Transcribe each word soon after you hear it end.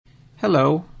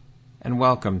Hello, and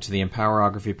welcome to the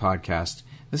Empowerography Podcast.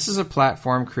 This is a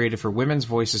platform created for women's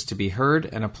voices to be heard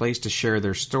and a place to share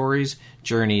their stories,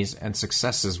 journeys, and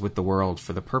successes with the world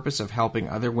for the purpose of helping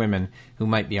other women who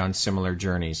might be on similar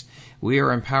journeys. We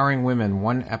are empowering women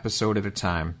one episode at a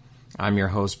time. I'm your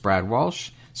host, Brad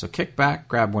Walsh, so kick back,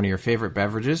 grab one of your favorite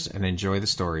beverages, and enjoy the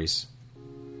stories.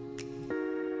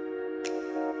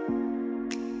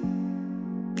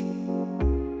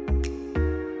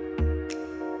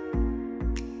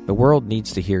 The world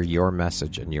needs to hear your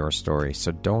message and your story,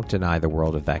 so don't deny the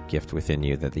world of that gift within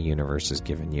you that the universe has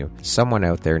given you. Someone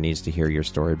out there needs to hear your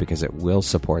story because it will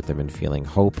support them in feeling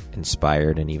hope,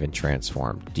 inspired, and even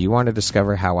transformed. Do you want to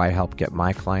discover how I help get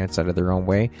my clients out of their own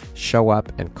way, show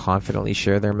up, and confidently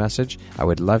share their message? I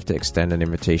would love to extend an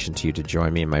invitation to you to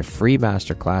join me in my free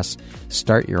masterclass,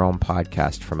 Start Your Own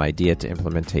Podcast from Idea to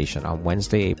Implementation, on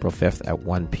Wednesday, April 5th at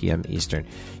 1 p.m. Eastern.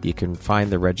 You can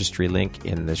find the registry link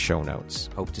in the show notes.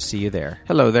 Hope to see you there.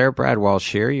 Hello there, Brad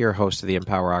Walsh here, your host of the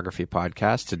Empowerography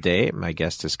Podcast. Today, my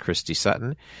guest is Christy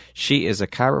Sutton. She is a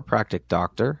chiropractic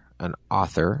doctor, an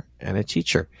author, and a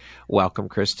teacher. Welcome,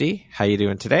 Christy. How you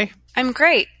doing today? I'm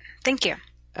great. Thank you.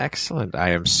 Excellent. I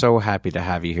am so happy to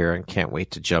have you here and can't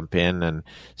wait to jump in and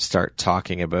start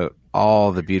talking about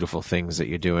all the beautiful things that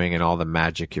you're doing and all the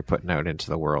magic you're putting out into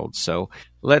the world. So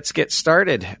let's get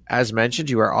started. As mentioned,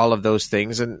 you are all of those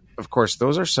things. And of course,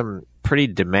 those are some pretty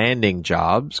demanding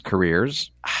jobs,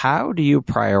 careers. How do you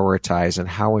prioritize, and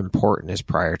how important is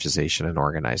prioritization and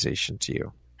organization to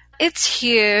you? It's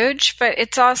huge, but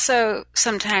it's also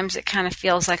sometimes it kind of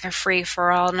feels like a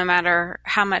free-for-all no matter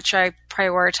how much I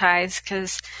prioritize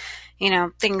because,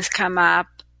 things come up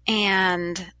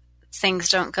and things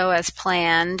don't go as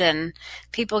planned and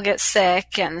people get sick.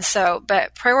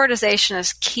 But prioritization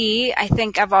is key. I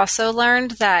think I've also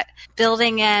learned that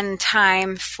building in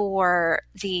time for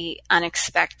the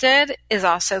unexpected is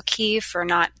also key for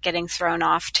not getting thrown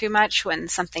off too much when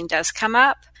something does come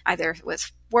up, either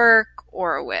with work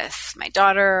or with my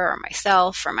daughter or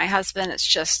myself or my husband. It's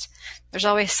just, there's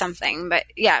always something. But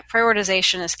yeah,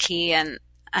 prioritization is key, and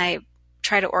I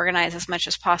try to organize as much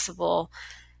as possible,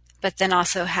 but then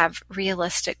also have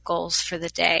realistic goals for the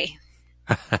day.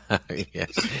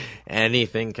 Yes.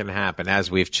 Anything can happen, as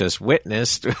we've just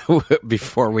witnessed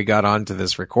before we got onto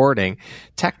this recording,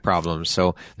 tech problems.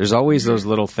 So there's always those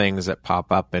little things that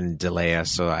pop up and delay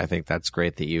us. So I think that's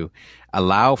great that you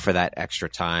allow for that extra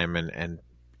time and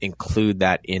include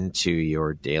that into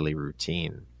your daily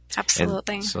routine.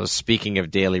 Absolutely. And so speaking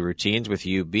of daily routines, with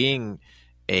you being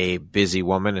a busy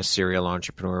woman, a serial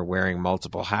entrepreneur, wearing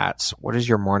multiple hats, what does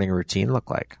your morning routine look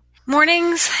like?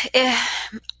 Mornings,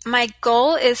 my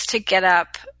goal is to get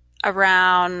up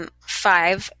around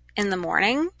 5 in the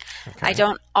morning. Okay. I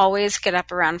don't always get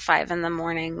up around 5 in the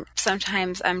morning.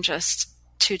 Sometimes I'm just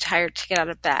too tired to get out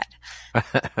of bed.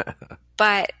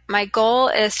 But my goal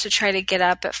is to try to get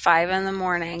up at 5 in the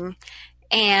morning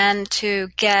and to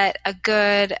get a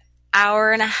good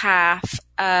hour and a half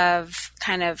of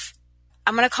kind of,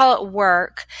 I'm going to call it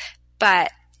work,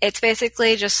 but it's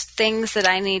basically just things that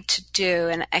I need to do,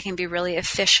 and I can be really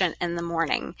efficient in the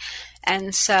morning.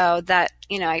 And so that,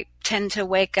 I tend to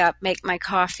wake up, make my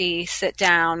coffee, sit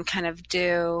down, kind of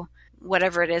do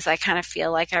whatever it is I kind of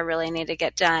feel like I really need to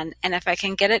get done. And if I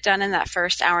can get it done in that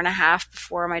first hour and a half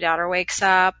before my daughter wakes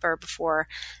up or before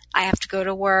I have to go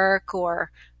to work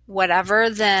or whatever,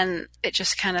 then it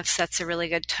just kind of sets a really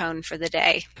good tone for the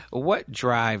day. What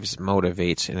drives,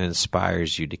 motivates, and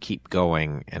inspires you to keep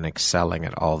going and excelling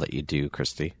at all that you do,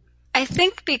 Christy? I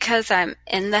think because I'm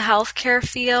in the healthcare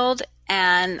field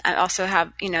and I also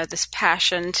have, this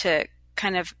passion to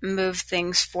kind of move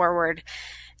things forward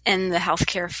in the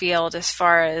healthcare field as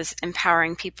far as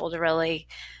empowering people to really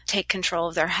take control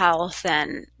of their health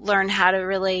and learn how to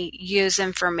really use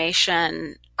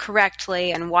information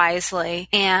correctly and wisely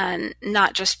and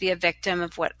not just be a victim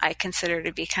of what I consider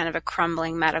to be kind of a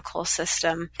crumbling medical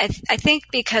system. I think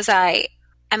because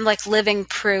I'm like living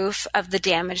proof of the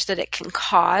damage that it can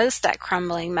cause, that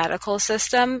crumbling medical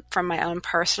system, from my own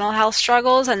personal health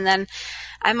struggles. And then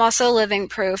I'm also living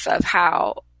proof of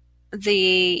how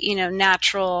the,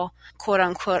 natural, quote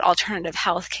unquote, alternative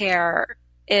healthcare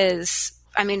is,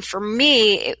 for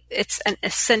me, it's an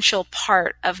essential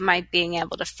part of my being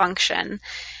able to function.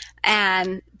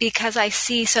 And because I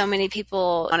see so many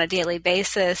people on a daily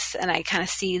basis and I kind of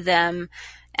see them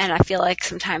and I feel like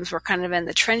sometimes we're kind of in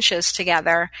the trenches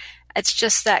together, it's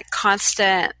just that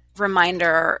constant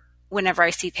reminder whenever I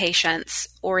see patients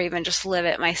or even just live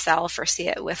it myself or see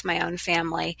it with my own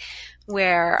family,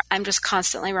 where I'm just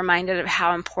constantly reminded of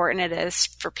how important it is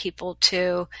for people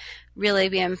to really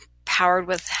be empowered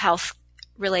with health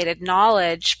related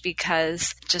knowledge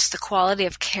because just the quality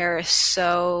of care is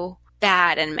so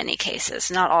bad in many cases.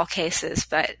 Not all cases,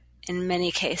 but in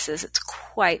many cases, it's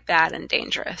quite bad and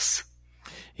dangerous.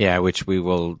 Yeah, which we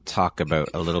will talk about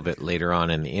a little bit later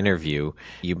on in the interview.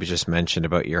 You just mentioned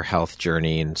about your health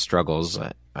journey and struggles.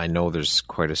 I know there's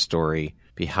quite a story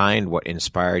behind what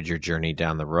inspired your journey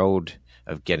down the road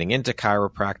of getting into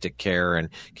chiropractic care. And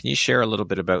can you share a little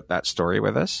bit about that story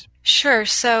with us? Sure.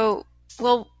 So,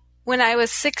 when I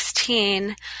was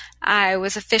 16, I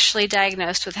was officially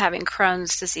diagnosed with having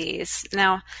Crohn's disease.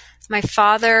 Now, my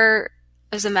father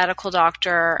was a medical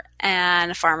doctor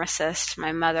and a pharmacist.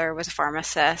 My mother was a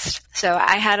pharmacist. So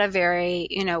I had a very,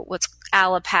 what's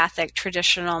allopathic,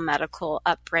 traditional medical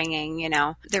upbringing.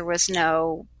 There was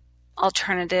no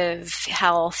alternative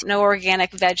health, no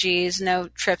organic veggies, no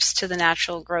trips to the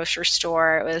natural grocery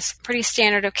store. It was pretty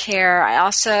standard of care. I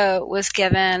also was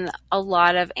given a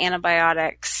lot of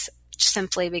antibiotics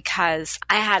simply because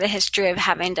I had a history of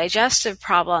having digestive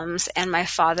problems, and my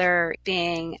father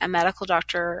being a medical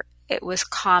doctor, it was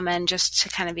common just to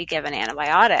kind of be given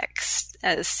antibiotics.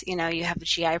 As you have a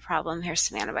GI problem, here's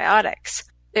some antibiotics.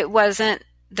 It wasn't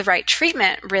the right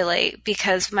treatment really,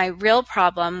 because my real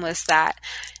problem was that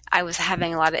I was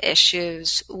having a lot of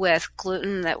issues with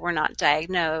gluten that were not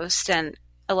diagnosed, and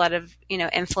a lot of,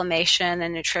 inflammation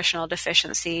and nutritional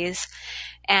deficiencies.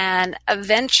 And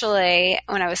eventually,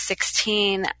 when I was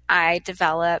 16, I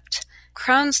developed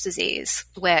Crohn's disease,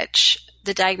 which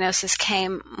the diagnosis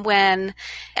came when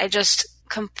I just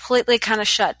completely kind of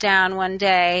shut down one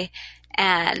day,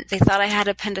 and they thought I had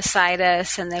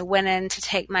appendicitis, and they went in to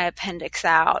take my appendix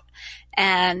out,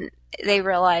 and they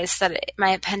realized that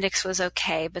my appendix was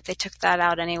okay, but they took that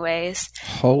out anyways.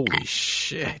 Holy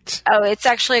shit. Oh, it's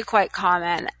actually quite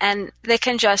common, and they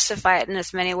can justify it in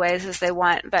as many ways as they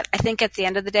want, but I think at the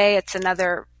end of the day, it's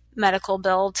another medical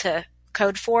bill to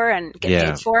code for and get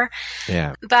paid for.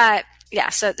 Yeah. But yeah,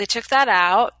 so they took that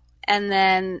out, and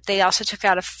then they also took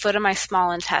out a foot of my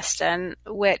small intestine,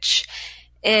 which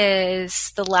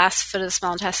is the last foot of the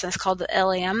small intestine. It's called the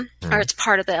ileum, or it's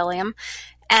part of the ileum.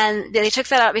 And they took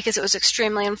that out because it was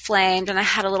extremely inflamed, and I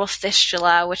had a little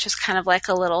fistula, which is kind of like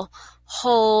a little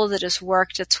hole that has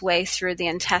worked its way through the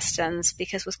intestines,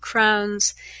 because with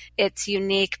Crohn's, it's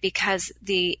unique because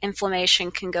the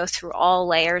inflammation can go through all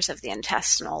layers of the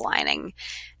intestinal lining.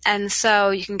 And so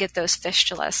you can get those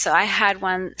fistulas. So I had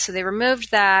one, so they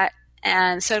removed that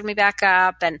and sewed me back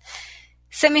up and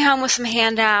sent me home with some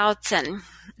handouts, and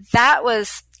that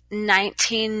was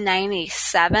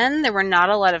 1997. There were not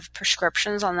a lot of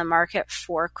prescriptions on the market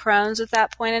for Crohn's at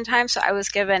that point in time. So I was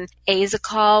given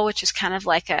Azicol, which is kind of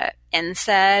like a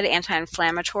NSAID,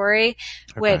 anti-inflammatory,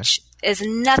 which is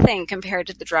nothing compared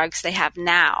to the drugs they have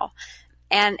now.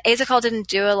 And Azicol didn't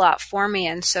do a lot for me.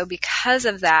 And so because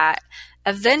of that,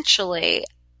 eventually,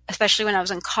 especially when I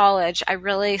was in college, I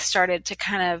really started to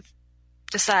kind of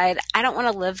decide, I don't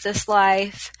want to live this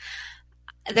life.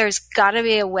 There's got to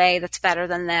be a way that's better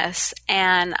than this.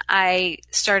 And I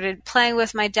started playing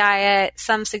with my diet,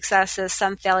 some successes,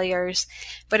 some failures,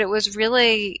 but it was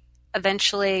really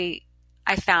eventually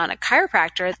I found a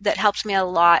chiropractor that helped me a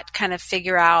lot kind of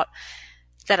figure out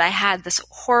that I had this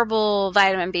horrible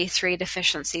vitamin B3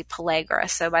 deficiency, pellagra.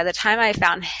 So by the time I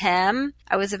found him,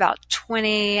 I was about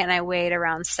 20 and I weighed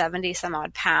around 70 some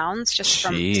odd pounds just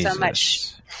from so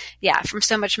much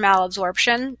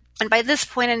malabsorption. And by this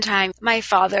point in time, my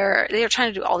father, they were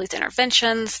trying to do all these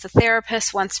interventions. The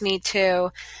therapist wants me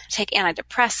to take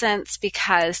antidepressants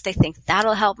because they think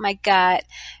that'll help my gut.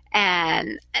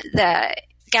 And the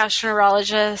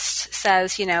gastroenterologist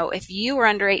says, if you were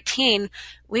under 18,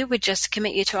 we would just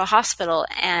commit you to a hospital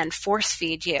and force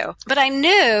feed you. But I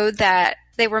knew that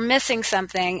they were missing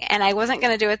something, and I wasn't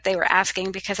going to do what they were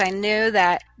asking because I knew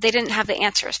that they didn't have the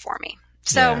answers for me.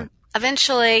 So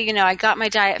eventually, I got my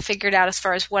diet figured out as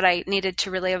far as what I needed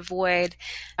to really avoid.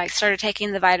 I started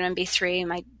taking the vitamin B3.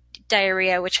 My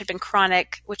diarrhea, which had been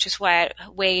chronic, which is why I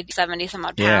weighed 70 some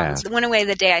odd pounds, it went away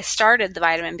the day I started the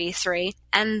vitamin B3.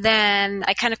 And then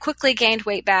I kind of quickly gained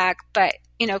weight back. But,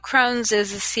 Crohn's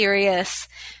is a serious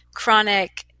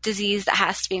chronic disease that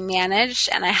has to be managed.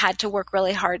 And I had to work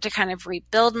really hard to kind of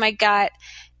rebuild my gut.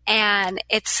 And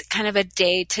it's kind of a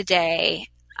day-to-day.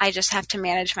 I just have to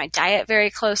manage my diet very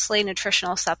closely.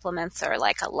 Nutritional supplements are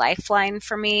like a lifeline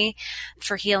for me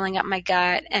for healing up my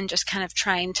gut and just kind of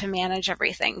trying to manage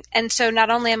everything. And so not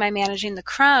only am I managing the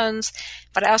Crohn's,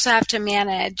 but I also have to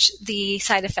manage the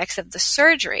side effects of the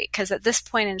surgery, because at this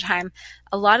point in time,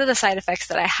 a lot of the side effects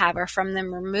that I have are from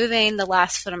them removing the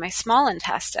last foot of my small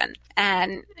intestine.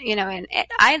 And, and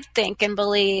I think and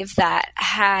believe that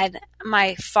had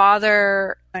my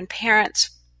father and parents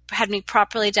had me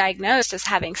properly diagnosed as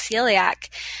having celiac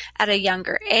at a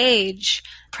younger age,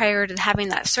 prior to having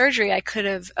that surgery, I could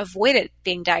have avoided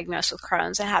being diagnosed with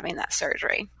Crohn's and having that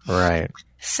surgery. Right.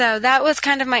 So that was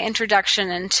kind of my introduction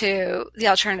into the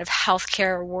alternative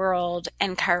healthcare world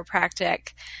and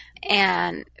chiropractic.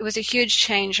 And it was a huge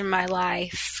change in my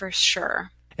life for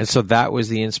sure. And so that was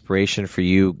the inspiration for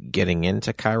you getting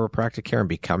into chiropractic care and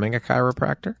becoming a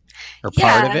chiropractor, or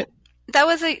part of it? That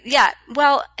was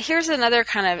well, here's another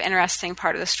kind of interesting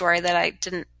part of the story that I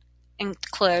didn't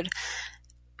include.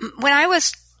 When I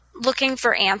was looking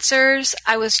for answers,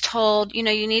 I was told, you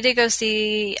need to go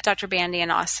see Dr. Bandy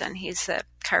in Austin. He's a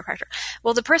chiropractor.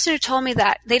 Well, the person who told me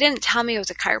that, they didn't tell me it was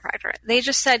a chiropractor. They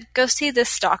just said, go see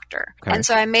this doctor. Okay. And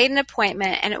so I made an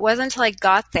appointment, and it wasn't until I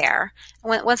got there.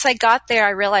 Once I got there,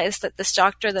 I realized that this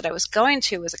doctor that I was going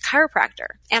to was a chiropractor.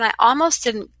 And I almost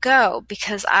didn't go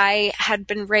because I had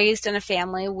been raised in a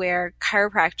family where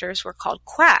chiropractors were called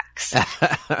quacks.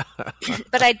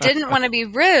 But I didn't want to be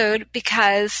rude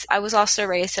because I was also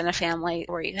raised in a family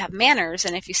where you have manners.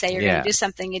 And if you say you're going to do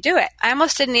something, you do it. I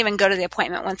almost didn't even go to the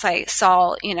appointment once I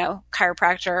saw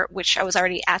chiropractor, which I was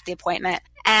already at the appointment.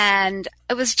 And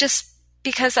it was just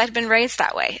because I'd been raised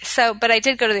that way. But I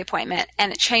did go to the appointment,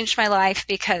 and it changed my life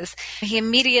because he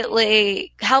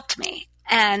immediately helped me.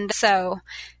 And so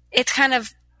it's kind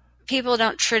of, people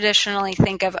don't traditionally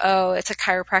think of, it's a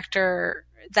chiropractor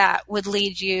that would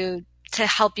lead you to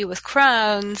help you with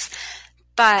Crohn's.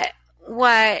 But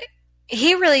what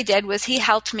he really did was he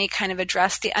helped me kind of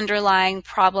address the underlying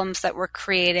problems that were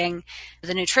creating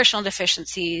the nutritional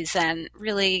deficiencies, and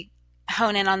really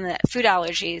hone in on the food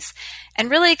allergies, and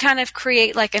really kind of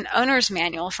create like an owner's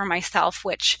manual for myself,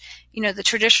 which, the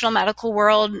traditional medical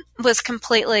world was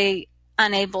completely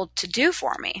unable to do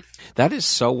for me. That is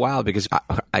so wild, because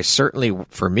I certainly,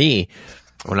 for me,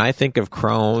 when I think of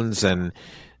Crohn's and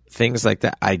things like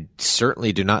that, I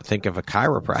certainly do not think of a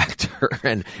chiropractor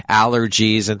and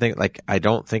allergies and things like, I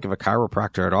don't think of a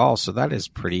chiropractor at all. So that is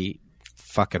pretty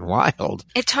fucking wild.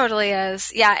 It totally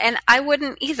is. Yeah. And I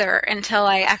wouldn't either until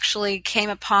I actually came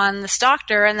upon this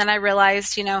doctor. And then I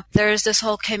realized, there's this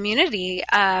whole community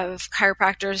of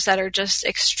chiropractors that are just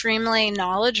extremely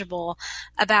knowledgeable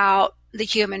about the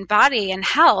human body and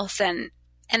health, and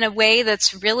in a way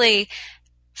that's really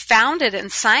founded in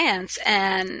science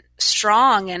and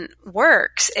strong and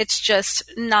works. It's just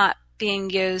not being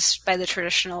used by the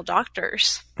traditional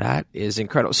doctors. That is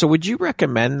incredible. So would you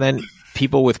recommend then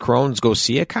people with Crohn's go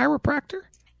see a chiropractor?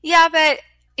 Yeah, but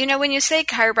when you say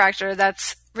chiropractor,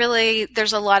 that's really,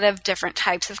 there's a lot of different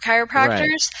types of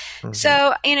chiropractors. Right. Mm-hmm.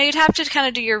 So, you'd have to kind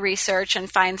of do your research and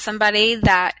find somebody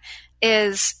that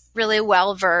is really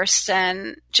well versed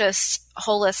in just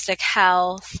holistic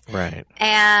health. Right.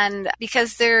 And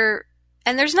because there's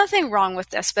nothing wrong with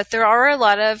this, but there are a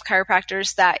lot of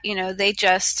chiropractors that, they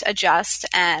just adjust,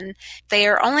 and they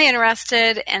are only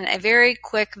interested in a very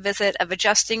quick visit of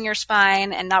adjusting your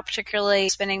spine and not particularly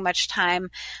spending much time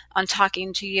on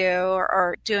talking to you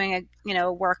or doing a,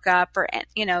 workup or,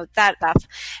 that stuff.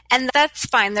 And that's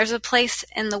fine. There's a place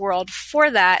in the world for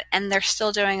that, and they're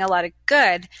still doing a lot of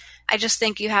good. I just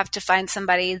think you have to find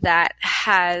somebody that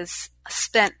has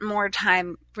spent more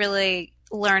time really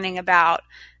learning about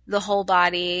the whole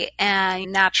body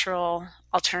and natural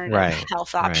alternative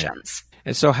health options. Right.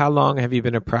 And so how long have you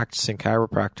been a practicing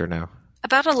chiropractor now?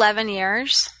 About 11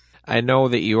 years. I know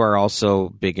that you are also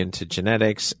big into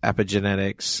genetics,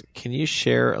 epigenetics. Can you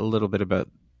share a little bit about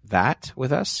that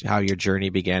with us, how your journey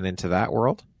began into that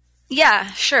world? Yeah,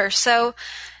 sure. So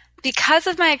because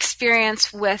of my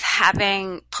experience with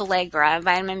having pellagra,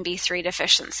 vitamin B3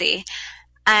 deficiency,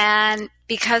 and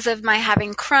because of my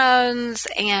having Crohn's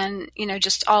and,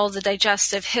 just all the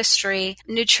digestive history,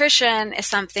 nutrition is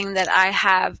something that I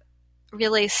have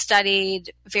really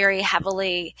studied very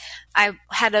heavily. I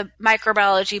had a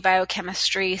microbiology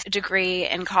biochemistry degree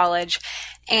in college.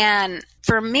 And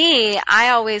for me, I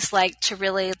always like to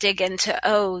really dig into,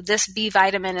 this B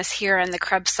vitamin is here in the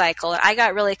Krebs cycle. I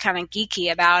got really kind of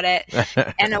geeky about it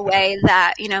in a way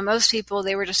that, most people,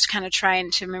 they were just kind of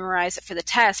trying to memorize it for the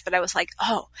test. But I was like,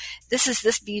 this is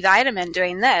this B vitamin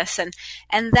doing this.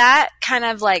 And that kind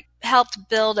of like helped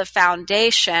build a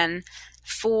foundation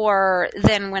for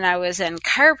then when I was in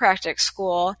chiropractic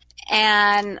school.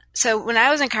 And so when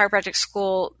I was in chiropractic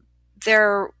school,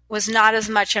 there was not as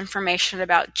much information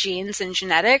about genes and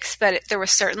genetics, but there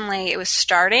was certainly, it was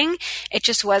starting. It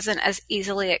just wasn't as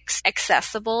easily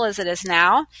accessible as it is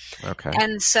now. Okay.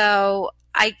 And so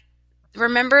I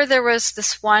remember there was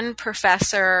this one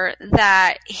professor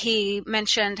that he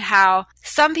mentioned how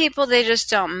some people, they just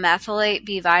don't methylate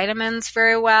B vitamins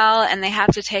very well, and they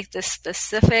have to take this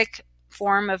specific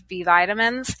form of B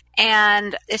vitamins,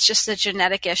 and it's just a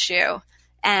genetic issue.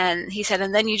 And he said,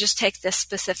 and then you just take this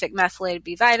specific methylated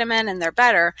B vitamin and they're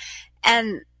better.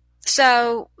 And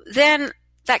so then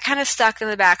that kind of stuck in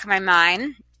the back of my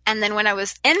mind. And then when I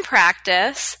was in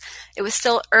practice, it was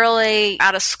still early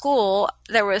out of school,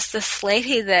 there was this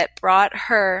lady that brought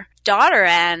her daughter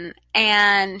in,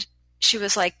 and she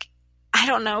was like, I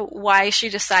don't know why she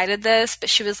decided this,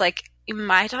 but she was like,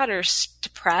 my daughter's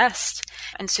depressed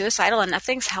and suicidal and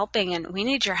nothing's helping and we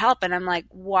need your help. And I'm like,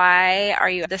 why are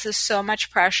you? This is so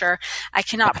much pressure. I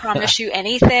cannot promise you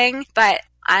anything, but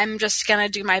I'm just going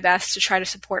to do my best to try to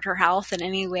support her health in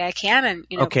any way I can. And,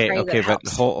 okay, but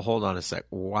hold on a sec.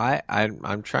 Why?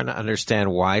 I'm trying to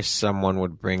understand why someone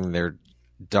would bring their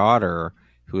daughter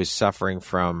who is suffering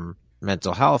from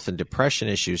mental health and depression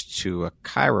issues to a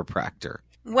chiropractor.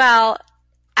 Well,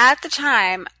 at the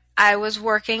time, I was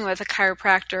working with a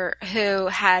chiropractor who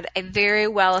had a very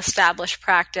well-established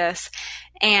practice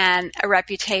and a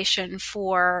reputation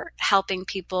for helping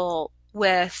people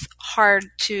with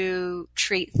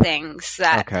hard-to-treat things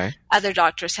that other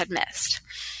doctors had missed.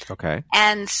 Okay.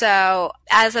 And so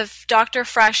as a doctor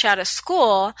fresh out of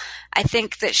school, I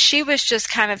think that she was just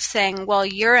kind of saying, well,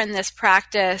 you're in this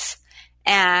practice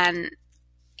and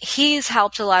he's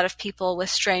helped a lot of people with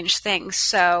strange things.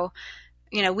 So,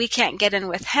 we can't get in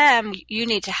with him. You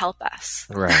need to help us.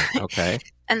 Right. Okay.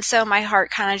 And so my heart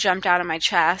kind of jumped out of my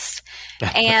chest.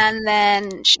 And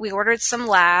then we ordered some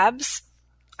labs,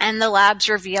 and the labs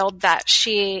revealed that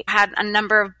she had a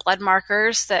number of blood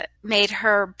markers that made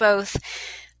her both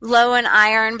low in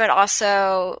iron, but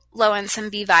also low in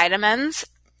some B vitamins.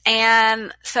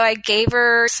 And so I gave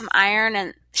her some iron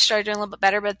and she started doing a little bit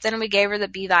better, but then we gave her the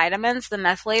B vitamins, the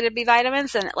methylated B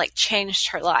vitamins, and it changed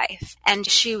her life. And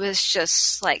she was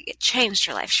just it changed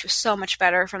her life. She was so much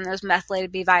better from those methylated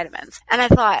B vitamins. And I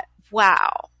thought,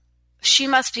 wow, she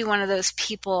must be one of those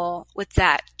people with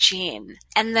that gene.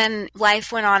 And then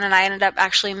life went on and I ended up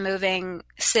actually moving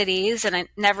cities and I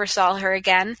never saw her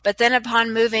again. But then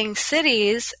upon moving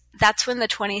cities, that's when the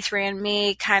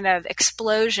 23andMe kind of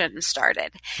explosion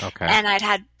started. Okay. And I'd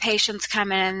had patients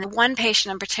come in, one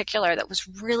patient in particular that was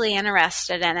really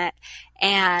interested in it.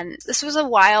 And this was a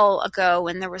while ago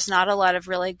when there was not a lot of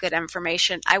really good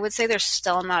information. I would say there's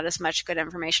still not as much good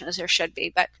information as there should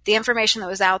be, but the information that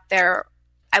was out there,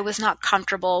 I was not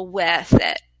comfortable with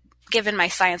it. Given my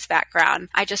science background,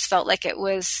 I just felt like it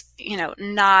was,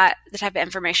 not the type of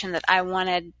information that I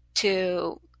wanted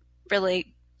to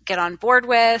really get on board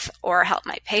with or help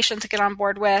my patients get on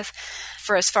board with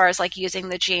for as far as using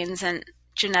the genes and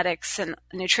genetics and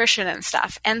nutrition and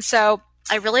stuff. And so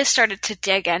I really started to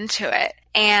dig into it.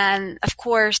 And of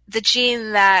course, the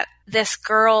gene that this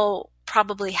girl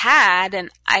probably had, and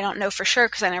I don't know for sure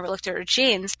because I never looked at her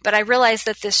genes, but I realized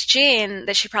that this gene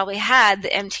that she probably had, the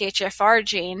MTHFR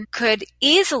gene, could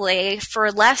easily,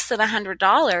 for less than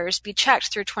 $100, be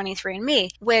checked through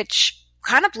 23andMe, which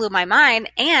kind of blew my mind.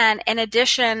 And in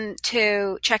addition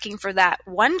to checking for that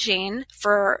one gene,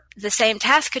 for the same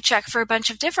test could check for a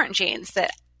bunch of different genes that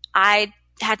I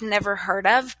had never heard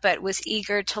of, but was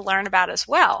eager to learn about as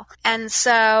well. And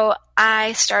so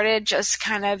I started just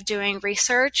kind of doing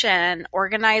research and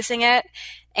organizing it.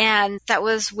 And that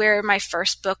was where my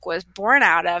first book was born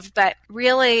out of. But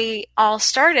really all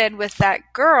started with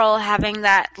that girl having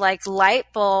that light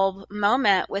bulb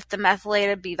moment with the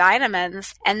methylated B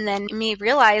vitamins. And then me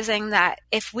realizing that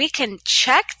if we can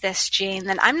check this gene,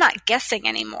 then I'm not guessing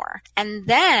anymore. And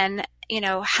then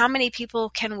how many people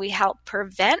can we help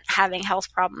prevent having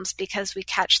health problems because we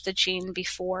catch the gene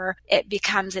before it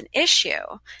becomes an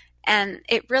issue? And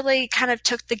it really kind of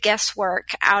took the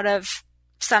guesswork out of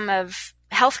some of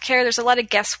healthcare. There's a lot of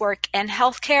guesswork in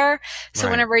healthcare. So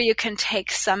whenever you can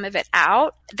take some of it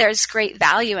out, there's great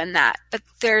value in that. But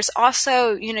there's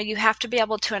also, you have to be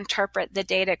able to interpret the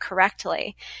data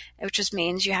correctly, which just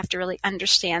means you have to really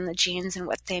understand the genes and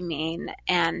what they mean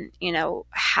and,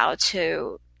 how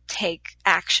to take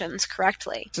actions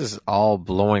correctly. This is all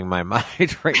blowing my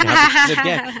mind right now. Because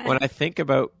again, when I think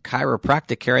about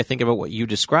chiropractic care, I think about what you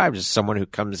described as someone who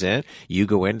comes in, you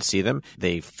go in to see them,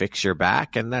 they fix your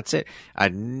back, and that's it. I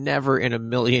never in a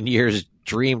million years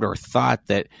dreamed or thought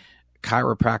that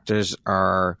chiropractors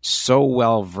are so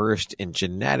well versed in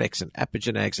genetics and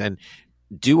epigenetics and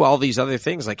do all these other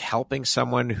things like helping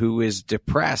someone who is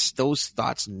depressed. Those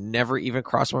thoughts never even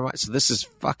crossed my mind. So this is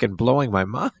fucking blowing my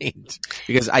mind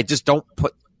because I just don't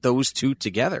put those two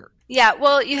together. Yeah,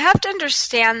 well, you have to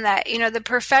understand that, the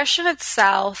profession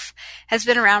itself has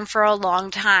been around for a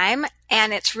long time.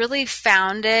 And it's really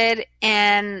founded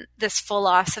in this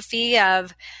philosophy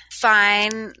of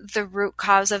find the root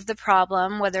cause of the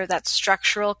problem, whether that's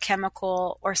structural,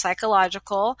 chemical, or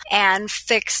psychological, and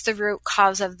fix the root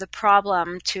cause of the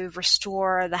problem to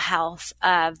restore the health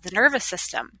of the nervous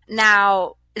system.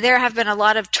 Now, there have been a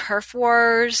lot of turf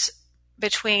wars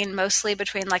mostly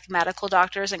between like medical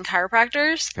doctors and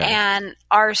chiropractors. Okay. And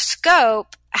our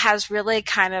scope has really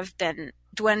kind of been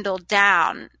dwindled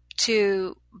down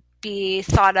to be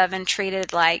thought of and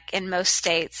treated like in most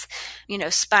states,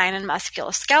 spine and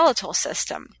musculoskeletal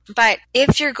system. But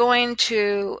if you're going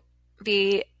to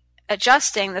be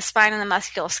adjusting the spine and the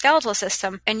musculoskeletal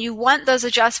system and you want those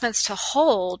adjustments to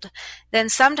hold, then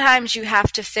sometimes you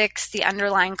have to fix the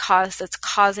underlying cause that's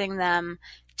causing them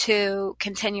to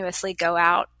continuously go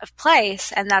out of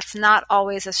place. And that's not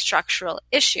always a structural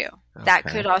issue. Okay. That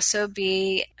could also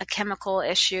be a chemical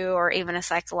issue or even a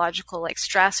psychological like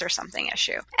stress or something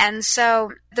issue. And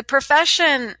so the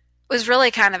profession was really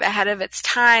kind of ahead of its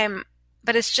time,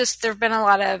 but it's just there have been a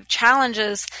lot of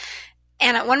challenges.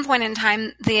 And at one point in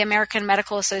time, the American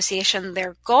Medical Association,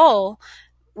 their goal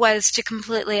was to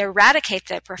completely eradicate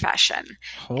the profession.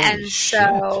 Holy shit.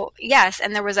 So, yes,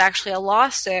 and there was actually a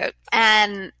lawsuit,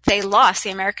 and they lost,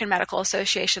 the American Medical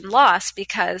Association lost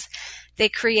because they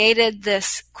created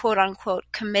this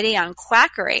quote-unquote committee on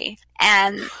quackery.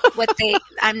 And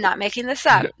I'm not making this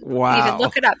up. Wow. You can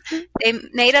look it up. They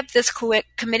made up this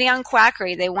committee on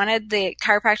quackery. They wanted the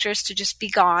chiropractors to just be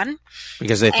gone.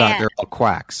 Because they thought they're all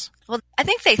quacks. Well, I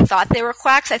think they thought they were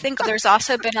quacks. I think there's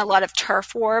also been a lot of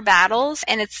turf war battles,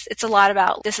 and it's a lot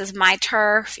about, this is my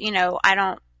turf, I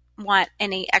don't want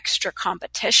any extra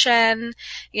competition,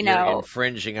 You're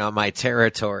infringing on my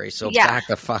territory, so back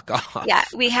the fuck off. Yeah,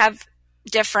 we have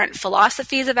different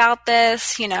philosophies about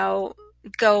this,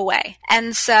 go away.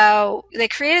 And so they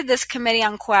created this committee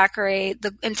on quackery.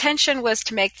 The intention was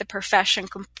to make the profession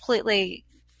completely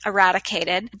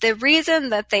eradicated. The reason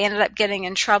that they ended up getting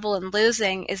in trouble and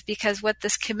losing is because what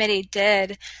this committee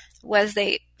did was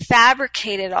they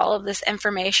fabricated all of this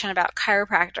information about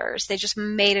chiropractors. They just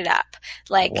made it up.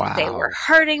 Like They were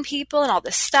hurting people and all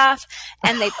this stuff.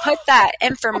 And they put that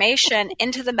information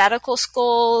into the medical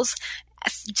schools,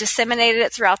 disseminated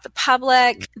it throughout the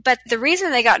public. But the reason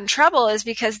they got in trouble is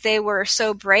because they were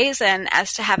so brazen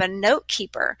as to have a note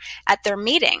keeper at their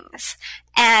meetings.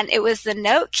 And it was the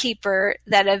note keeper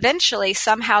that eventually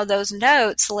somehow those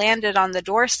notes landed on the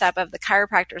doorstep of the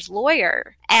chiropractor's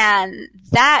lawyer. And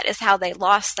that is how they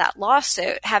lost that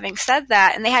lawsuit. Having said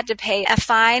that, and they had to pay a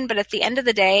fine, but at the end of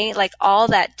the day, like all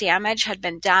that damage had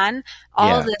been done,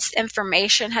 all of this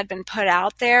information had been put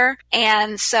out there.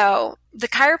 And so the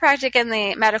chiropractic and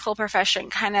the medical profession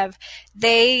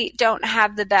they don't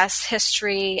have the best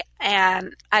history,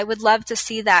 and I would love to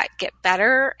see that get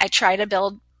better. I try to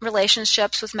build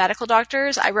relationships with medical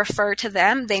doctors. I refer to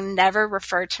them. They never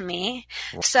refer to me.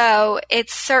 So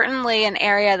it's certainly an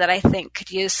area that I think could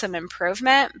use some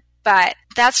improvement, but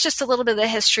that's just a little bit of the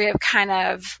history of kind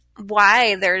of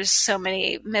why there's so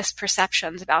many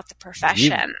misperceptions about the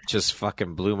profession. You just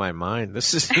fucking blew my mind.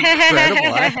 This is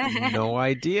incredible. I had no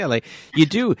idea. Like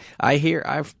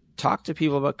I've talked to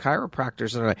people about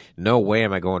chiropractors and they're like, no way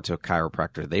am I going to a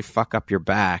chiropractor. They fuck up your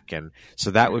back. And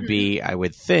so that would be, I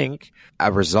would think,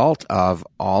 a result of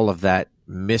all of that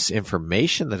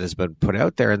misinformation that has been put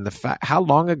out there. And how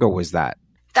long ago was that?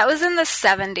 That was in the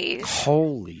 70s.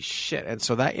 Holy shit. And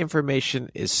so that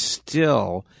information is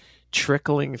still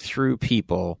trickling through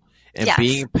people and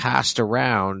being passed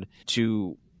around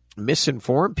to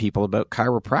misinform people about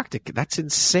chiropractic. That's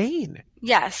insane.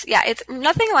 Yes. Yeah. It's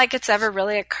nothing like it's ever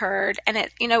really occurred. And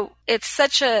it's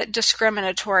such a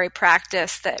discriminatory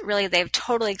practice that really they've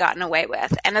totally gotten away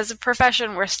with. And as a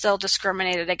profession, we're still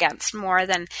discriminated against more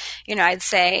than, I'd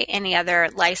say any other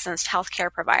licensed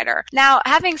healthcare provider. Now,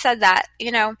 having said that,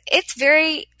 it's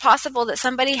very possible that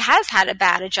somebody has had a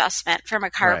bad adjustment from a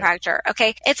chiropractor. Right.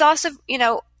 Okay. It's also,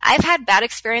 I've had bad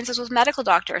experiences with medical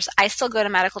doctors. I still go to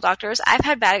medical doctors. I've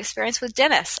had bad experience with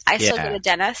dentists. I still go to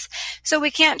dentists. So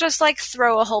we can't just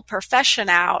throw a whole profession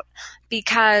out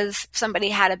because somebody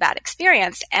had a bad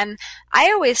experience. And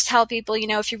I always tell people,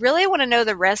 if you really want to know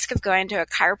the risk of going to a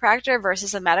chiropractor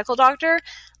versus a medical doctor,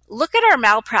 look at our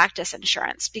malpractice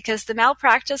insurance, because the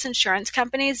malpractice insurance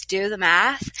companies do the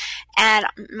math, and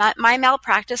my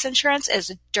malpractice insurance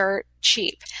is dirt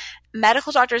cheap.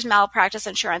 Medical doctors' malpractice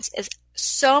insurance is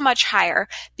so much higher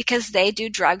because they do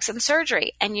drugs and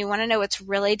surgery. And you want to know what's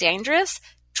really dangerous?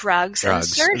 drugs and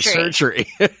surgery.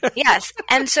 And Yes.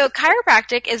 And so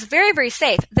chiropractic is very, very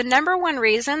safe. The number one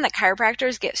reason that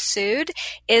chiropractors get sued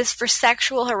is for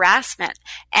sexual harassment.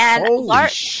 And Holy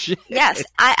shit. Yes,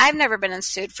 I've never been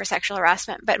sued for sexual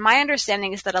harassment, but my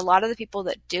understanding is that a lot of the people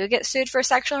that do get sued for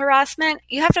sexual harassment,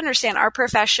 you have to understand our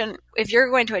profession, if you're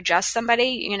going to adjust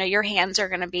somebody, your hands are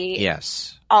going to be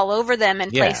all over them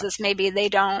in places maybe they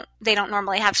don't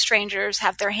normally have strangers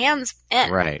have their hands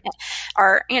in, right,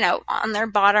 or on their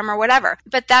bottom or whatever.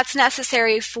 But that's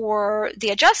necessary for the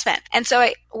adjustment. And so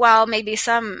while maybe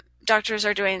some doctors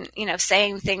are doing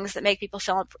saying things that make people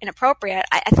feel inappropriate,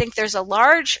 I think there's a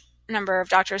large number of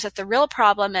doctors that the real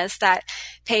problem is that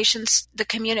the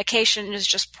communication is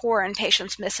just poor, and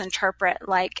patients misinterpret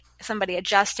like somebody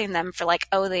adjusting them for like,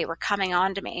 oh, they were coming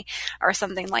on to me or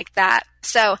something like that.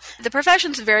 So the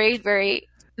profession's very, very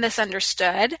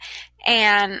misunderstood,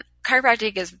 and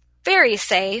chiropractic is very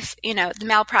safe. The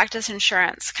malpractice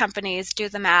insurance companies do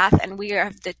the math, and we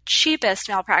have the cheapest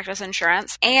malpractice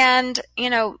insurance. And,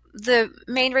 the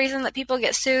main reason that people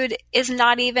get sued is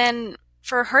not even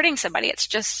for hurting somebody. It's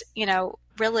just,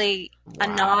 really a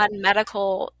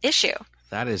non-medical issue.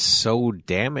 That is so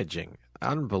damaging.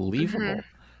 Unbelievable.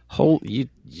 You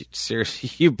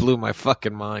seriously, you blew my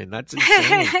fucking mind. That's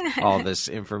insane. All this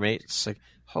information. It's like,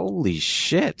 holy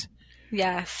shit.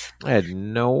 Yes. I had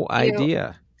no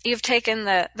idea. You've taken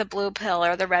the blue pill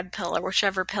or the red pill or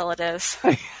whichever pill it is.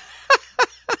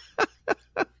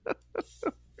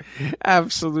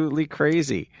 Absolutely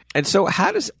crazy. And so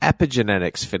how does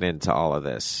epigenetics fit into all of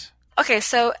this? Okay,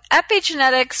 so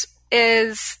epigenetics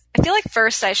is, I feel like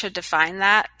first I should define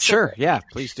that. Sure, yeah,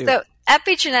 please do. So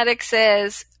epigenetics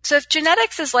is, so if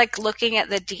genetics is like looking at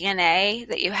the DNA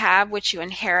that you have, which you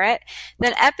inherit,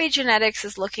 then epigenetics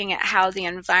is looking at how the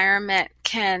environment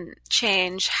can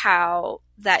change how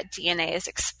that DNA is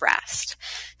expressed.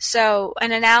 So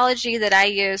an analogy that I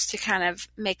use to kind of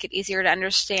make it easier to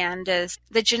understand is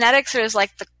the genetics is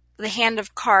like the hand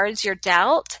of cards you're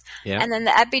dealt, and then the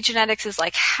epigenetics is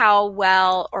like how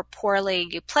well or poorly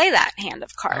you play that hand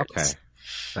of cards. Okay.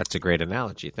 That's a great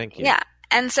analogy. Thank you. Yeah.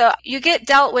 And so you get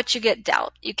dealt what you get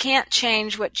dealt. You can't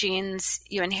change what genes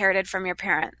you inherited from your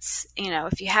parents.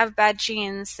 If you have bad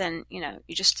genes, then, you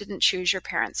just didn't choose your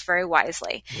parents very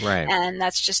wisely. Right. And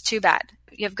that's just too bad.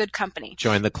 You have good company.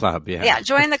 Join the club, yeah. Yeah,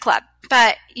 join the club.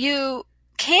 But you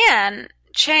can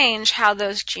change how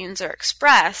those genes are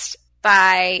expressed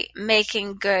by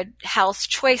making good health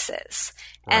choices.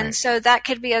 Right. And so that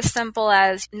could be as simple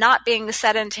as not being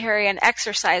sedentary and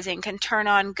exercising can turn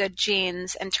on good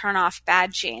genes and turn off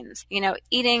bad genes.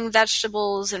 Eating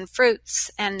vegetables and fruits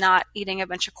and not eating a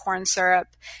bunch of corn syrup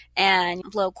and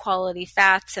low quality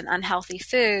fats and unhealthy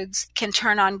foods can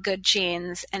turn on good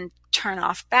genes and turn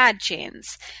off bad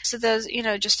genes. So those,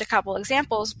 just a couple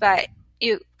examples, but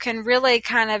you can really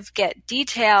kind of get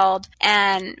detailed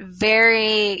and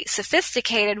very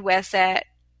sophisticated with it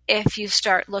if you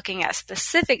start looking at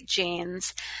specific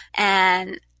genes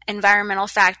and environmental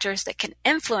factors that can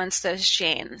influence those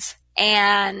genes.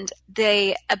 And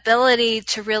the ability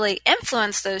to really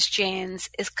influence those genes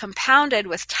is compounded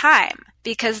with time,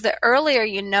 because the earlier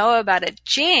you know about a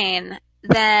gene,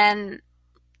 then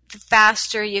the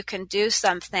faster you can do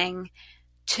something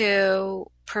to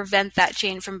prevent that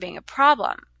gene from being a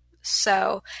problem.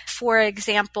 So, for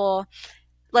example,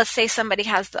 let's say somebody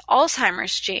has the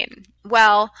Alzheimer's gene.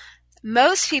 Well,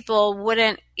 most people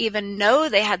wouldn't even know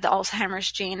they had the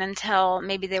Alzheimer's gene until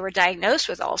maybe they were diagnosed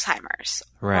with Alzheimer's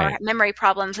or memory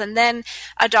problems. And then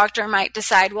a doctor might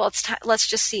decide, well, let's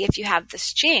just see if you have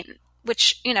this gene,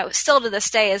 which, still to this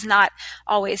day is not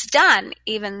always done,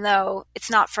 even though it's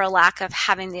not for a lack of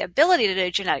having the ability to do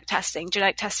genetic testing.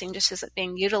 Genetic testing just isn't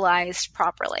being utilized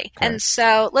properly. Okay. And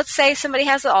so let's say somebody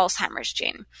has the Alzheimer's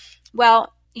gene.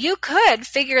 Well, you could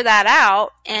figure that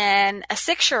out in a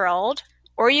 6-year-old,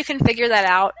 or you can figure that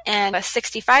out in a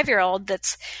 65-year-old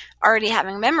that's already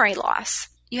having memory loss.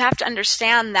 You have to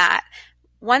understand that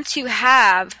once you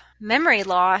have memory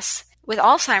loss with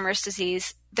Alzheimer's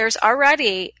disease, there's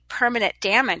already permanent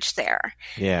damage there.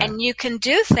 Yeah. And you can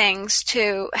do things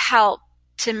to help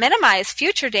to minimize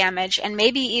future damage and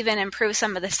maybe even improve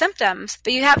some of the symptoms.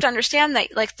 But you have to understand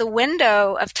that like the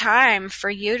window of time for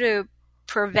you to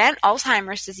prevent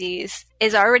Alzheimer's disease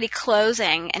is already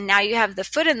closing, and now you have the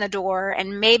foot in the door,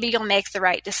 and maybe you'll make the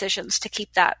right decisions to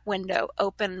keep that window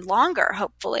open longer,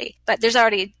 hopefully. But there's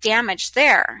already damage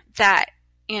there that,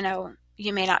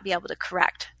 you may not be able to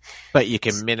correct. But you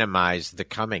can minimize the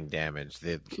coming damage,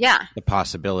 the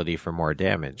possibility for more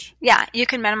damage. Yeah, you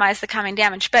can minimize the coming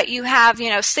damage. But you have,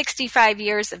 65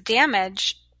 years of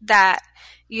damage that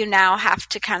you now have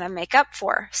to kind of make up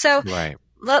for. So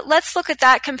let's look at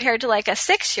that compared to like a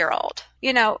 6-year-old.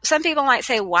 Some people might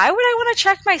say, why would I want to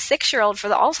check my 6-year-old for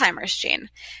the Alzheimer's gene?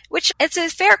 Which it's a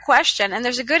fair question, and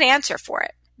there's a good answer for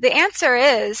it. The answer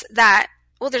is that,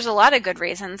 well, there's a lot of good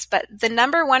reasons, but the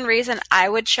number one reason I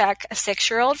would check a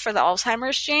 6-year-old for the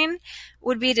Alzheimer's gene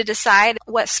would be to decide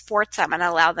what sports I'm going to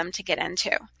allow them to get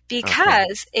into.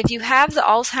 Because if you have the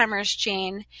Alzheimer's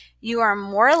gene, you are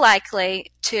more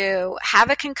likely to have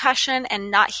a concussion and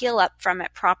not heal up from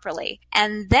it properly.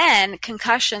 And then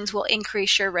concussions will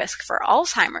increase your risk for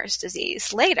Alzheimer's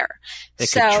disease later. They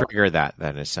could trigger that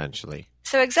then, essentially.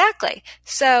 So exactly.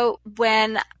 So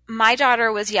when my daughter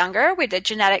was younger, we did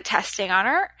genetic testing on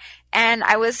her, and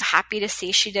I was happy to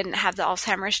see she didn't have the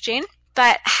Alzheimer's gene.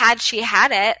 But had she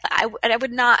had it, I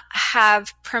would not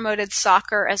have promoted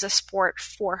soccer as a sport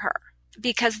for her,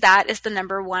 because that is the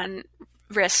number one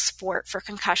risk sport for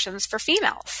concussions for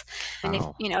females. And if,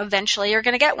 eventually you're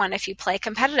going to get one if you play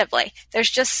competitively. There's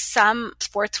just some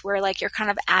sports where like you're kind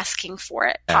of asking for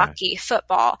it. Hockey,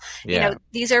 football,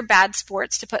 these are bad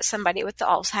sports to put somebody with the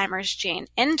Alzheimer's gene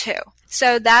into.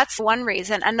 So that's one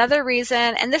reason. Another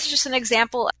reason, and this is just an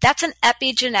example, that's an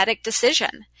epigenetic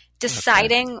decision.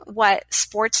 Deciding what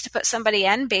sports to put somebody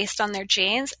in based on their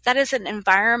genes, that is an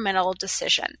environmental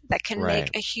decision that can make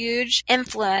a huge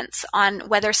influence on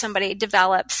whether somebody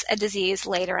develops a disease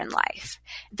later in life.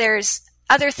 There's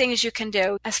other things you can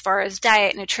do as far as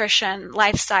diet, nutrition,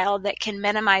 lifestyle that can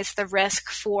minimize the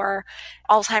risk for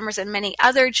Alzheimer's and many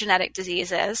other genetic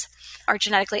diseases or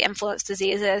genetically influenced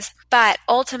diseases. But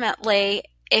ultimately,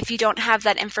 if you don't have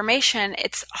that information,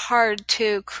 it's hard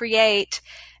to create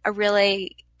a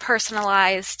really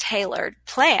personalized, tailored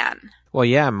plan. Well,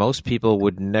 yeah, most people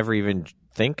would never even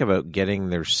think about getting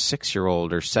their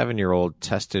 6-year-old or 7-year-old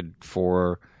tested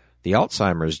for the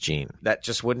Alzheimer's gene. That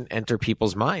just wouldn't enter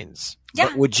people's minds. Yeah.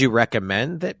 But would you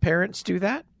recommend that parents do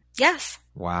that? Yes.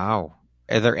 Wow.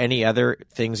 Are there any other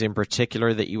things in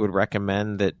particular that you would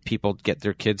recommend that people get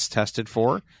their kids tested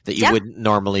for that you wouldn't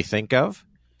normally think of?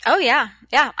 Oh, yeah.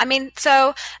 Yeah.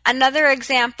 So another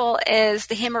example is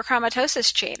the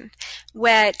hemochromatosis gene,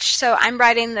 so I'm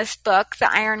writing this book,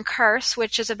 The Iron Curse,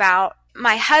 which is about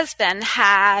my husband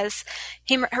has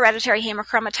hereditary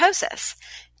hemochromatosis,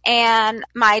 and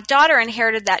my daughter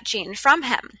inherited that gene from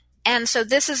him. And so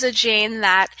this is a gene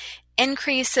that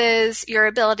increases your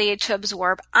ability to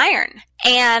absorb iron.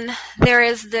 And there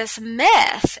is this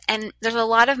myth, and there's a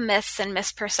lot of myths and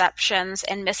misperceptions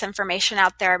and misinformation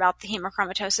out there about the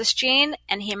hemochromatosis gene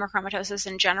and hemochromatosis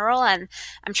in general. And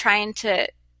I'm trying to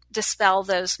dispel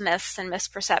those myths and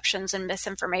misperceptions and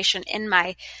misinformation in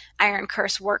my Iron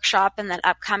Curse workshop and then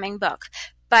upcoming book.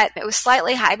 But it was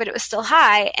slightly high, but it was still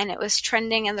high, and it was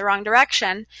trending in the wrong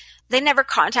direction. They never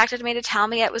contacted me to tell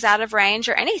me it was out of range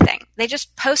or anything. They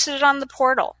just posted it on the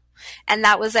portal, and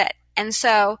that was it. And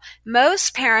so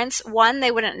most parents, one,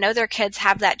 they wouldn't know their kids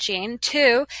have that gene.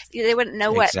 Two, they wouldn't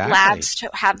know what labs to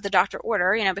have the doctor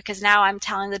order, because now I'm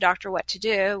telling the doctor what to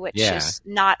do, which is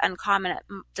not uncommon at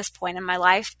this point in my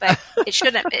life, but it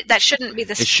shouldn't, that shouldn't be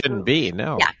the It shouldn't be,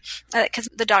 no. Yeah, because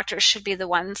the doctors should be the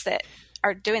ones that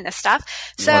are doing this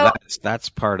stuff. So well, that's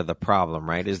part of the problem,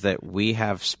 right? Is that we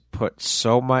have put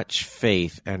so much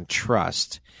faith and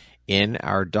trust in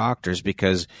our doctors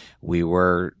because we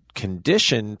were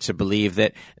conditioned to believe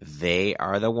that they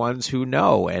are the ones who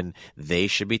know and they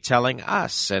should be telling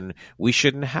us, and we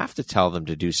shouldn't have to tell them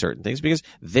to do certain things because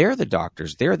they're the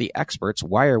doctors, they're the experts.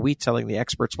 Why are we telling the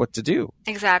experts what to do?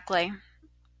 Exactly.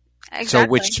 So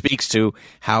which speaks to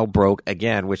how broke,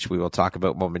 again, which we will talk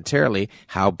about momentarily,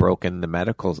 how broken the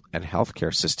medical and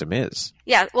healthcare system is.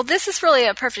 Yeah, well, this is really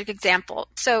a perfect example.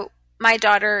 So my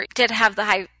daughter did have the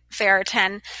high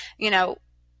ferritin.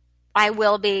 I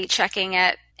will be checking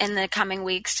it in the coming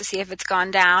weeks to see if it's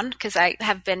gone down because I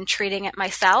have been treating it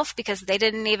myself because they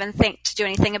didn't even think to do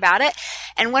anything about it.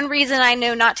 And one reason I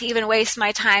knew not to even waste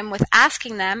my time with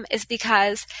asking them is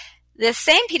because this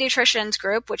same pediatricians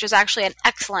group, which is actually an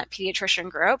excellent pediatrician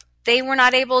group, they were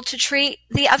not able to treat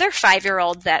the other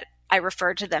 5-year-old that I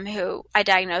referred to them who I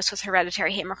diagnosed with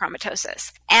hereditary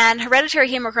hemochromatosis. And hereditary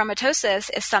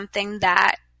hemochromatosis is something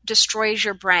that destroys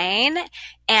your brain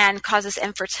and causes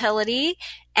infertility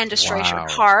and destroys your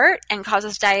heart and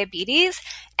causes diabetes.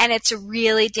 And it's a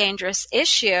really dangerous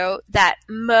issue that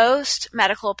most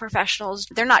medical professionals,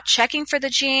 they're not checking for the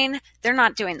gene. They're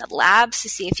not doing the labs to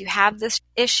see if you have this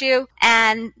issue,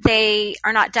 and they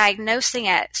are not diagnosing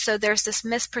it. So there's this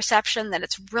misperception that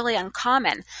it's really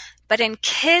uncommon. But in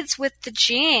kids with the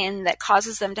gene that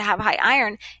causes them to have high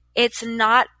iron, it's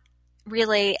not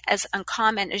really as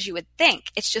uncommon as you would think.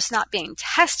 It's just not being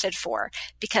tested for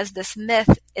because this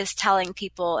myth is telling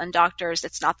people and doctors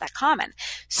it's not that common.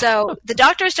 So the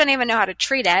doctors don't even know how to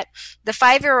treat it. The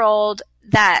 5-year-old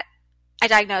that I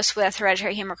diagnosed with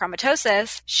hereditary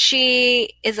hemochromatosis,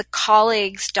 she is a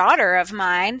colleague's daughter of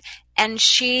mine, and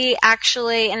she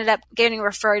actually ended up getting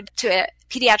referred to a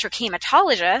pediatric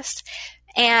hematologist,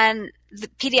 and the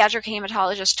pediatric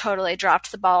hematologist totally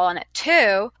dropped the ball on it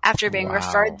too after being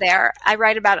referred there. I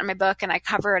write about it in my book and I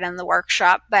cover it in the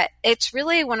workshop, but it's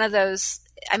really one of those,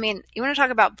 I mean, you want to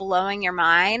talk about blowing your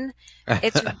mind?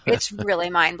 It's really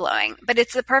mind-blowing, but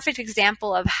it's the perfect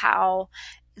example of how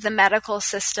the medical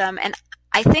system, and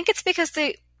I think it's because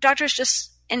the doctors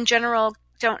just in general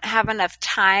don't have enough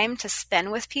time to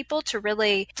spend with people to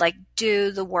really like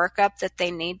do the workup that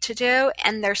they need to do,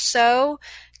 and they're so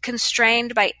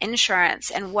constrained by insurance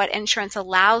and what insurance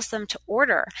allows them to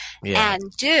order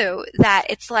and do that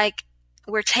it's like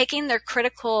we're taking their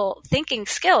critical thinking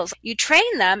skills. You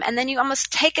train them and then you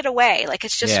almost take it away. Like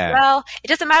it's just, well, it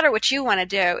doesn't matter what you want to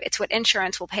do. It's what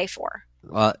insurance will pay for.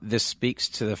 Well, this speaks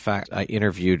to the fact I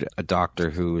interviewed a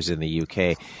doctor who was in the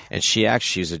UK, and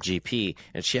she's a GP,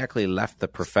 and she actually left the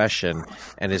profession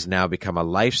and has now become a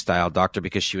lifestyle doctor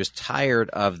because she was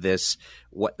tired of this,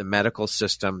 what the medical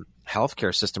system,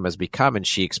 healthcare system has become. And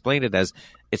she explained it as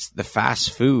it's the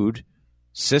fast food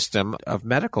system of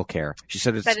medical care. She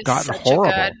said it's gotten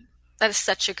horrible. That is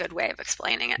such a good way of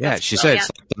explaining it. Yeah, That's she brilliant. said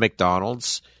it's like the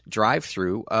McDonald's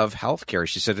drive-through of healthcare.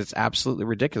 She said it's absolutely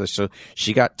ridiculous. So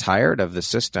she got tired of the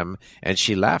system and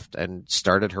she left and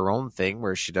started her own thing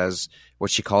where she does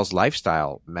what she calls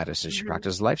lifestyle medicine. She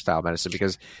practices lifestyle medicine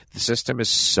because the system is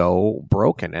so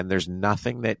broken and there's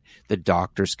nothing that the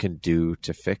doctors can do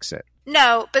to fix it.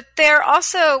 No, but they're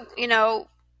also,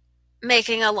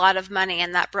 making a lot of money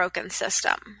in that broken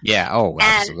system. Yeah. Oh,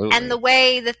 absolutely. And the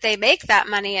way that they make that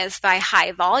money is by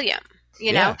high volume,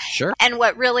 know? Sure. And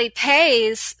what really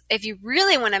pays, if you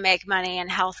really want to make money in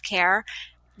healthcare,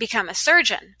 become a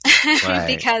surgeon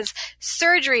because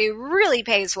surgery really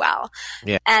pays well.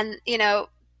 Yeah. And,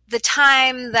 the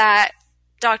time that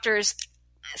doctors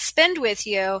spend with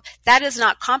you, that is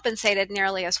not compensated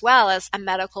nearly as well as a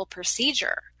medical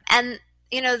procedure. And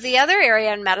the other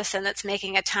area in medicine that's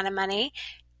making a ton of money,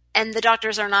 and the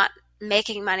doctors are not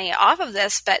making money off of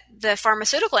this, but the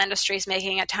pharmaceutical industry is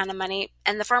making a ton of money.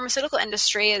 And the pharmaceutical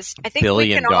industry is, I think,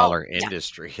 billion-dollar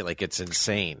industry. Like, it's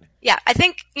insane. Yeah. I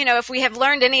think, if we have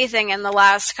learned anything in the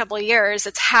last couple of years,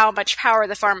 it's how much power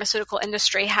the pharmaceutical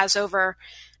industry has over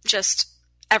just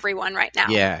everyone right now.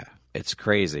 Yeah. It's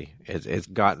crazy. It's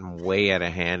gotten way out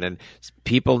of hand, and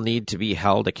people need to be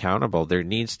held accountable. There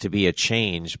needs to be a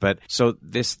change. But so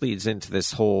this leads into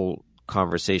this whole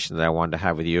conversation that I wanted to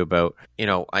have with you about,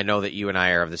 I know that you and I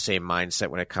are of the same mindset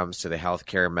when it comes to the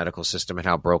healthcare and medical system and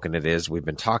how broken it is. We've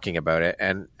been talking about it.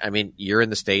 And I mean, you're in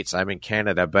the States, I'm in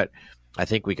Canada, but I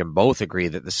think we can both agree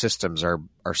that the systems are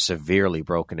severely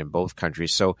broken in both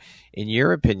countries. So in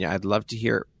your opinion, I'd love to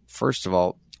hear, first of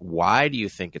all, why do you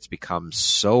think it's become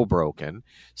so broken?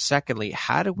 Secondly,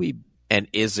 how do we, and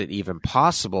is it even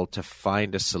possible to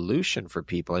find a solution for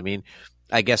people? I mean,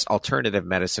 I guess alternative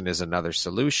medicine is another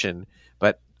solution,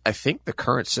 but I think the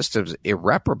current system's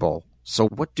irreparable. So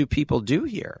what do people do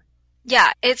here?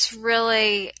 Yeah, it's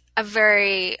really a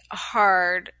very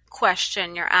hard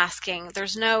question you're asking.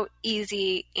 There's no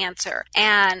easy answer.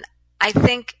 And I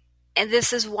think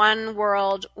this is one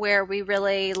world where we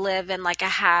really live in like a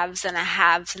haves and a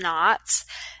have-nots,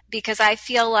 because I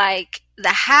feel like the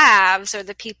haves are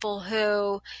the people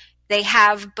who they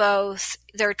have both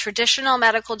their traditional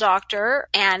medical doctor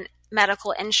and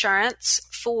medical insurance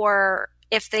for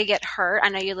if they get hurt. I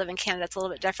know you live in Canada, it's a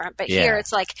little bit different, but here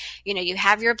it's like, you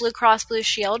have your Blue Cross Blue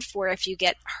Shield for if you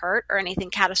get hurt or anything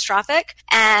catastrophic.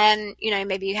 And,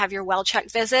 maybe you have your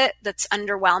well-check visit that's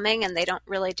underwhelming and they don't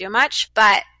really do much,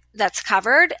 but that's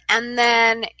covered. And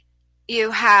then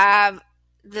you have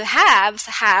the haves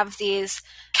have these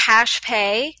cash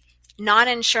pay,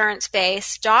 non-insurance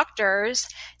based doctors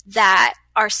that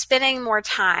are spending more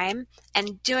time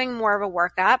and doing more of a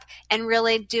workup and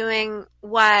really doing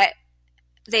what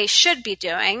they should be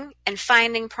doing and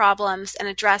finding problems and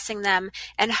addressing them,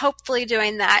 and hopefully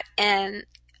doing that in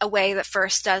a way that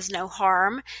first does no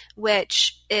harm,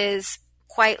 which is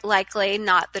quite likely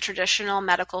not the traditional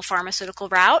medical pharmaceutical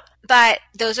route. But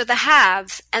those are the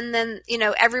haves. And then,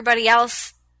 everybody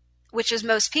else, which is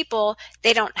most people,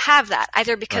 they don't have that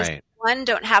either because one,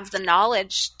 don't have the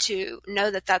knowledge to know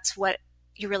that that's what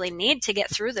you really need to get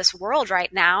through this world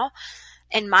right now,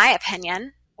 in my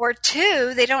opinion, or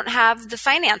two, they don't have the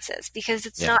finances because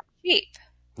it's not cheap.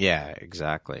 Yeah,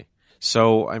 exactly.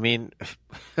 So, I mean,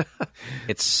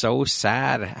 it's so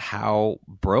sad how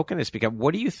broken it's become.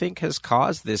 What do you think has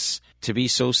caused this to be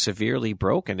so severely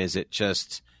broken? Is it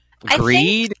just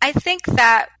greed? I think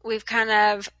that we've kind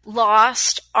of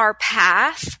lost our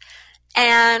path,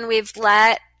 and we've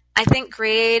let, I think,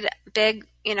 greed, big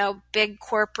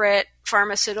corporate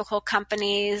pharmaceutical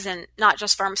companies, and not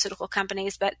just pharmaceutical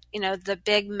companies, but, the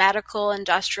big medical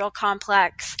industrial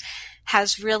complex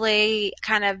has really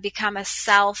kind of become a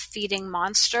self-feeding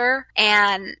monster.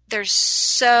 And there's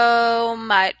so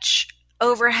much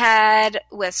overhead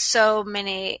with so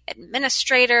many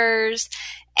administrators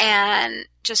and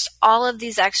just all of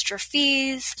these extra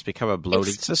fees. It's become a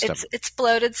bloated system. It's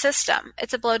bloated system.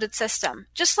 It's a bloated system.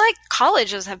 Just like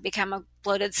colleges have become a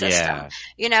bloated system,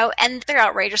 and they're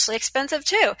outrageously expensive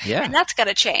too. Yeah. And that's got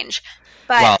to change.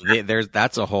 But,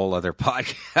 that's a whole other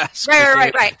podcast.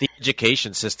 Right. The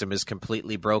education system is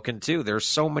completely broken too. There's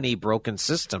so many broken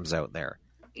systems out there.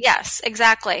 Yes,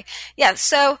 exactly. Yeah.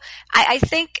 So I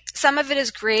think some of it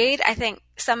is greed. I think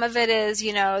some of it is,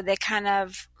 they kind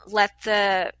of let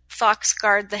the fox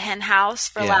guard the hen house,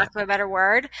 for lack of a better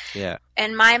word. Yeah.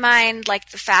 In my mind,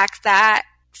 like the fact that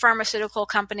pharmaceutical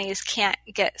companies can't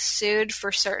get sued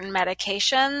for certain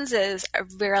medications is a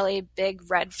really big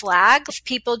red flag. If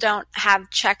people don't have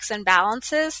checks and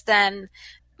balances, then,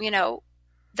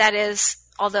 that is,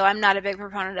 although I'm not a big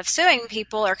proponent of suing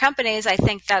people or companies, I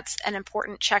think that's an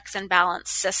important checks and balance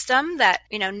system that,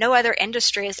 no other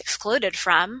industry is excluded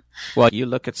from. Well, you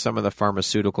look at some of the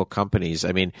pharmaceutical companies,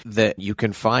 I mean, that you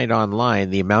can find online,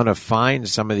 the amount of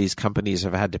fines some of these companies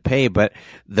have had to pay, but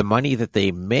the money that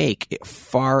they make, it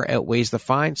far outweighs the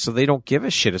fines, so they don't give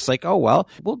a shit. It's like, oh, well,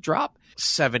 we'll drop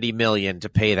 $70 million to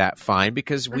pay that fine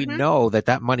because we know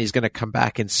that money is going to come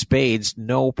back in spades,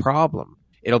 no problem.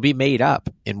 It'll be made up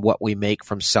in what we make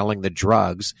from selling the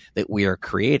drugs that we are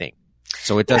creating.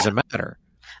 So it doesn't matter.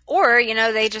 Or,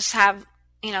 they just have,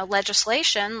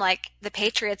 legislation like the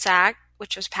Patriots Act,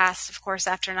 which was passed, of course,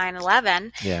 after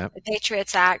 9/11. Yeah. The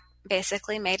Patriots Act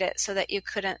basically made it so that you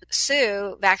couldn't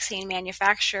sue vaccine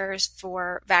manufacturers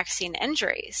for vaccine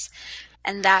injuries.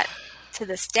 And that, to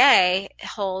this day,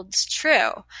 holds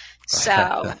true.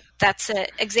 So that's an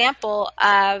example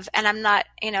of, and I'm not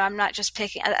just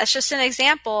picking, that's just an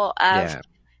example of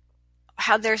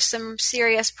how there's some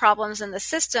serious problems in the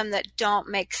system that don't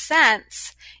make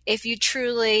sense if you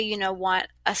truly, want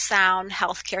a sound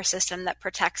healthcare system that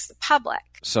protects the public.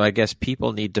 So I guess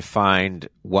people need to find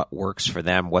what works for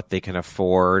them, what they can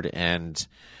afford, and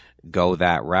go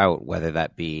that route, whether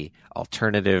that be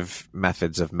alternative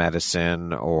methods of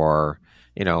medicine or,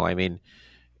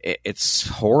 it's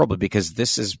horrible because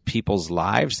this is people's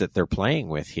lives that they're playing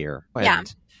with here.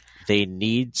 And they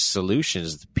need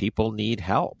solutions. People need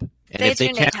help. And if they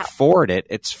can't afford it,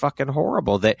 it's fucking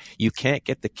horrible that you can't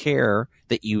get the care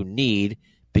that you need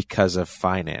because of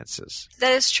finances.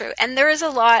 That is true. And there is a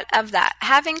lot of that.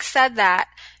 Having said that,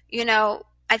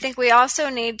 I think we also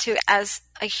need to, as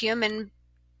a human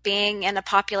being in a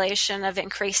population of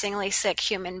increasingly sick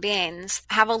human beings,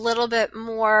 have a little bit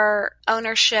more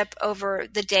ownership over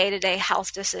the day-to-day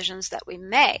health decisions that we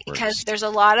make. Because there's a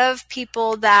lot of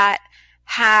people that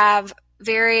have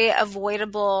very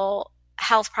avoidable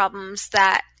health problems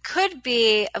that could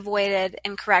be avoided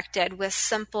and corrected with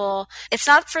simple, it's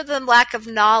not for the lack of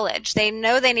knowledge. They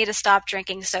know they need to stop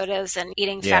drinking sodas and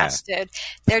eating fast food.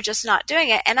 They're just not doing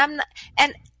it.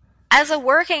 And as a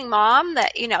working mom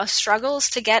that, struggles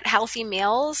to get healthy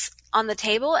meals on the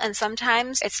table, and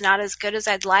sometimes it's not as good as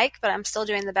I'd like, but I'm still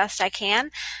doing the best I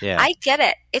can. Yeah. I get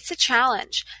it. It's a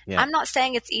challenge. Yeah. I'm not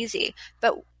saying it's easy,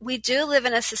 but we do live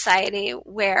in a society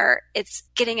where it's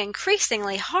getting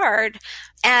increasingly hard.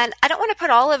 And I don't want to put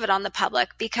all of it on the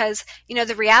public because,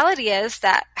 the reality is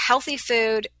that healthy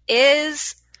food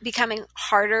is becoming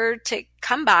harder to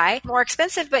come by, more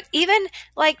expensive, but even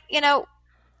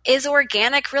is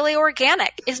organic really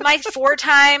organic? Is my 4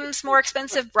 times more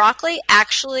expensive broccoli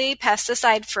actually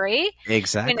pesticide free?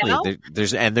 Exactly.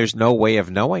 There's no way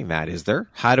of knowing that, is there?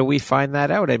 How do we find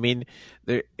that out? I mean,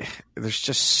 there's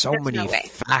just so many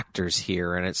factors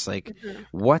here, and it's like,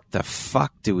 what the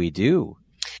fuck do we do?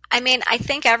 I mean, I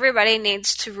think everybody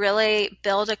needs to really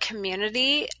build a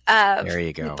community of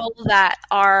people that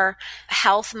are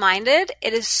health-minded.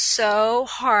 It is so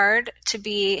hard to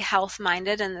be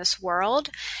health-minded in this world.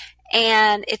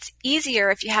 And it's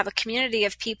easier if you have a community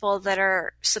of people that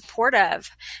are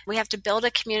supportive. We have to build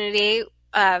a community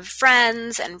of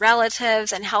friends and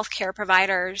relatives and healthcare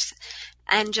providers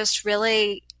and just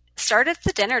really start at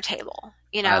the dinner table.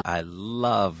 I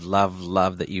love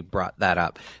that you brought that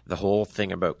up, the whole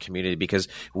thing about community, because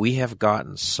we have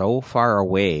gotten so far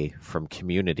away from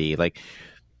community. Like,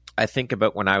 I think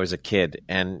about when I was a kid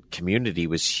and community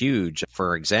was huge.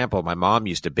 For example, my mom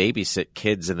used to babysit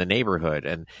kids in the neighborhood,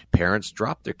 and parents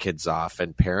dropped their kids off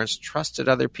and parents trusted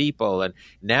other people. And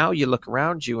now you look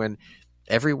around you and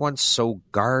everyone's so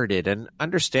guarded, and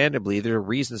understandably there are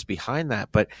reasons behind that,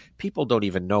 but people don't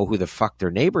even know who the fuck their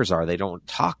neighbors are. They don't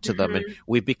talk to them, and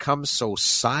we've become so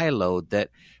siloed that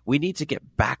we need to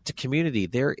get back to community.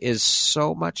 There is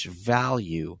so much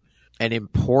value and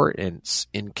importance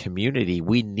in community.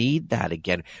 We need that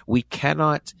again. We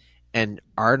cannot and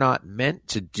are not meant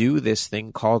to do this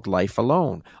thing called life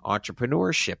alone.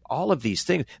 Entrepreneurship, all of these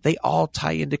things, they all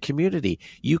tie into community.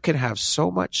 You can have so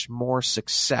much more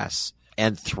success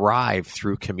and thrive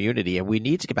through community. And we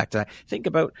need to get back to that. Think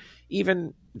about,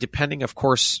 even depending, of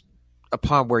course,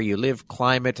 upon where you live,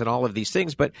 climate and all of these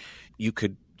things, but you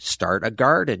could start a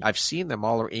garden. I've seen them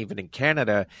all, even in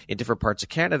Canada, in different parts of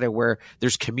Canada, where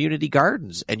there's community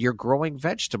gardens and you're growing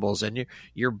vegetables and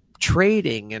you're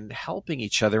trading and helping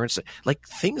each other. And so, like,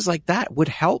 things like that would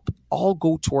help all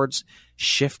go towards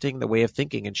shifting the way of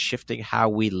thinking and shifting how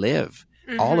we live.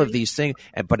 All of these things,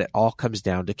 but it all comes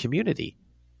down to community.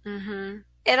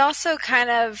 It also kind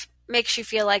of makes you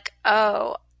feel like,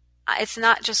 oh, it's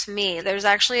not just me. There's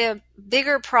actually a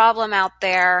bigger problem out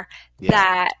there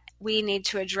that we need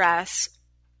to address.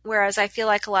 Whereas I feel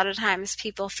like a lot of times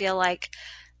people feel like,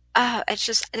 oh, it's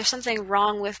just, there's something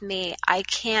wrong with me. I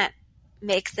can't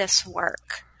make this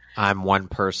work. I'm one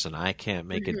person. I can't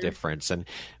make a difference.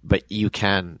 But you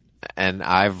can. And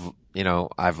I've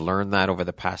learned that over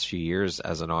the past few years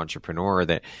as an entrepreneur,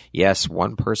 that yes,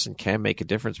 one person can make a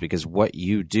difference, because what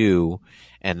you do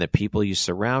and the people you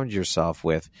surround yourself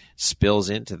with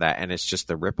spills into that, and it's just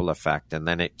the ripple effect, and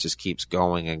then it just keeps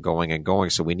going and going and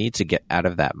going. So we need to get out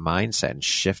of that mindset and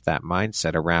shift that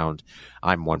mindset around,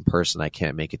 I'm one person, I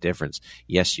can't make a difference.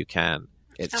 Yes, you can.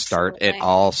 It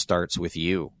all starts with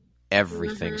you.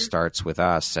 Everything starts with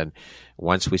us. And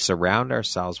once we surround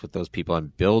ourselves with those people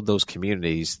and build those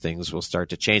communities, things will start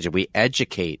to change. And we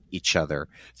educate each other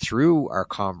through our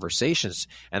conversations.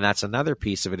 And that's another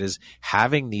piece of it, is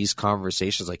having these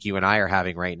conversations like you and I are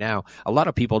having right now. A lot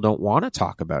of people don't want to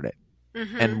talk about it.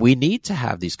 And we need to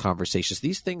have these conversations.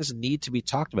 These things need to be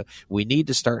talked about. We need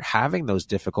to start having those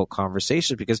difficult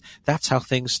conversations, because that's how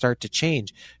things start to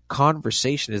change.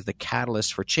 Conversation is the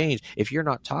catalyst for change. If you're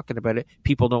not talking about it,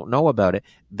 people don't know about it.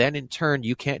 Then in turn,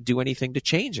 you can't do anything to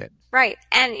change it. Right.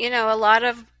 And, a lot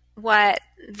of what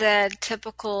the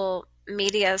typical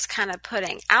media is kind of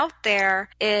putting out there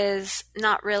is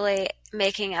not really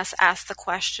making us ask the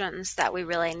questions that we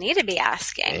really need to be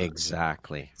asking.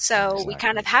 Exactly. So we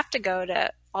kind of have to go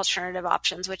to alternative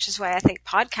options, which is why I think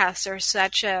podcasts are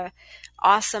such a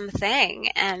awesome thing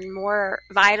and more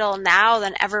vital now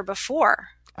than ever before.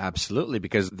 Absolutely,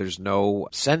 because there's no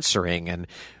censoring, and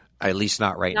at least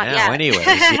not right now yet. anyways.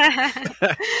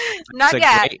 Not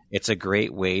yet. It's a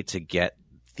great way to get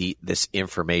this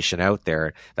information out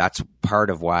there. That's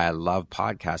part of why I love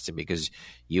podcasting, because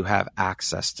you have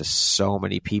access to so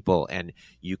many people and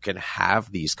you can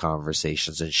have these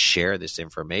conversations and share this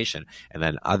information, and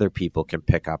then other people can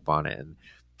pick up on it. And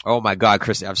oh my God,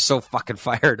 Christy, I'm so fucking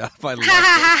fired up. I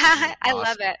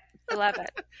love it. I love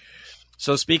it.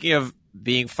 So speaking of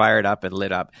being fired up and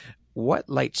lit up, what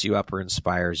lights you up or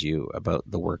inspires you about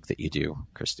the work that you do,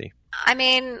 Christy? I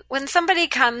mean, when somebody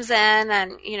comes in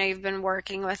and, you've been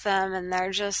working with them and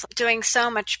they're just doing so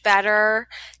much better,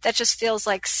 that just feels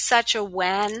like such a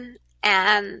win.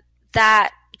 And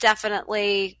that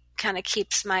definitely kind of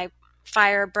keeps my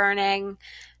fire burning.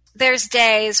 There's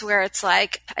days where it's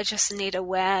like, I just need a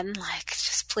win. Like,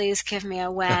 just please give me a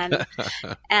win.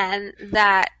 And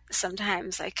that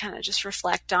sometimes I kind of just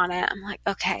reflect on it. I'm like,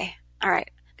 okay, all right,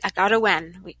 I got a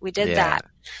win. We did that.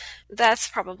 That's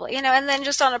probably, and then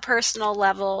just on a personal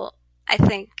level, I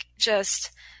think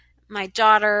just my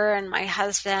daughter and my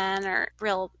husband are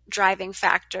real driving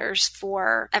factors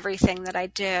for everything that I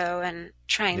do and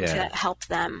trying to help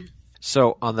them.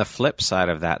 So on the flip side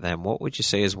of that, then, what would you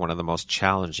say is one of the most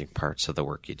challenging parts of the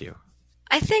work you do?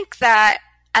 I think that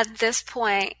at this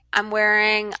point, I'm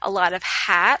wearing a lot of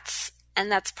hats, and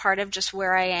that's part of just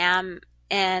where I am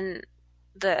in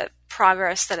the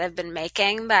progress that I've been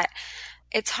making. But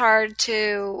it's hard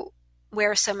to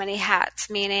wear so many hats,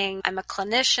 meaning I'm a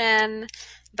clinician,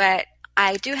 but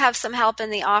I do have some help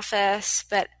in the office,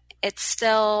 but it's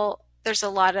still, there's a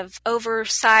lot of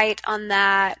oversight on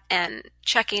that and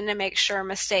checking to make sure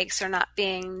mistakes are not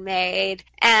being made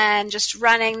and just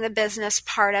running the business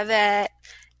part of it.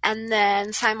 And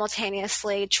then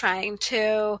simultaneously trying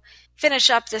to finish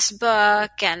up this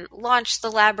book and launch the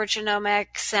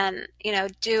Laborgenomics and,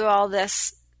 do all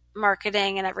this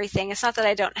marketing and everything. It's not that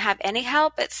I don't have any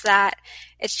help. It's that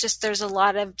it's just there's a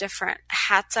lot of different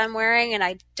hats I'm wearing, and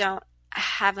I don't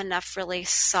have enough really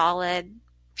solid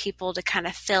people to kind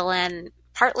of fill in,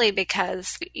 partly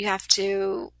because you have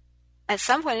to, at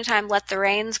some point in time, let the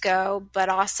reins go, but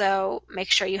also make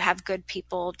sure you have good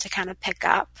people to kind of pick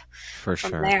up For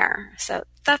from sure. there. So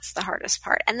that's the hardest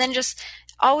part. And then just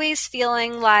always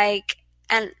feeling like,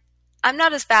 and I'm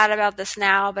not as bad about this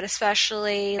now, but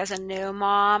especially as a new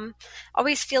mom,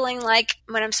 always feeling like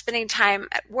when I'm spending time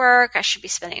at work, I should be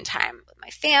spending time with my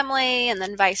family, and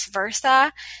then vice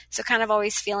versa. So kind of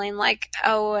always feeling like,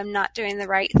 oh, I'm not doing the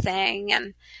right thing.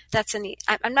 And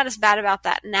I'm not as bad about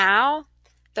that now,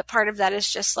 but part of that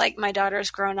is just like my daughter's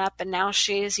grown up and now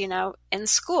she's, in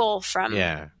school from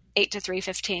 8 to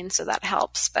 3:15. So that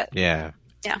helps. But yeah.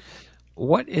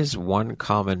 What is one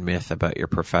common myth about your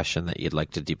profession that you'd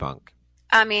like to debunk?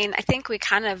 I mean, I think we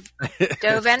kind of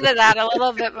dove into that a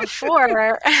little bit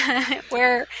before,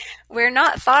 where we're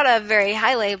not thought of very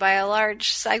highly by a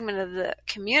large segment of the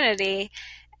community.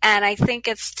 And I think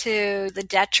it's to the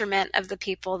detriment of the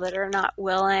people that are not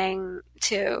willing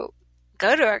to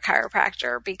go to a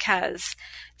chiropractor, because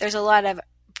there's a lot of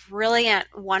brilliant,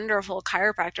 wonderful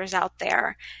chiropractors out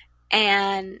there.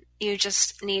 And you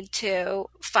just need to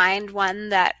find one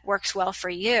that works well for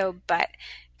you. But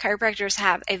chiropractors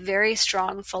have a very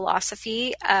strong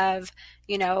philosophy of,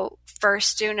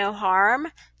 first do no harm,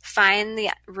 find the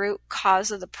root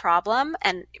cause of the problem,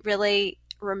 and really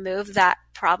remove that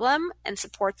problem and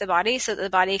support the body so that the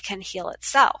body can heal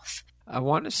itself. I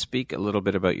want to speak a little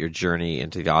bit about your journey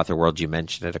into the author world. You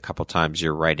mentioned it a couple times.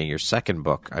 You're writing your second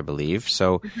book, I believe.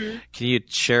 So Can you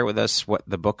share with us what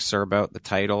the books are about, the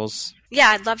titles? Yeah,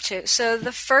 I'd love to. So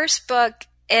the first book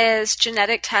is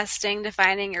Genetic Testing,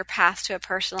 Defining Your Path to a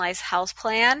Personalized Health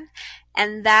Plan.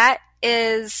 And that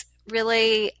is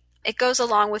really, it goes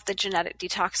along with the genetic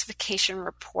detoxification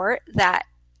report that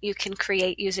you can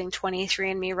create using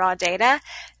 23andMe raw data.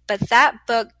 But that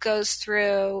book goes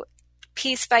through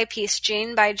piece by piece,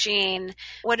 gene by gene.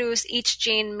 What does each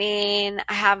gene mean?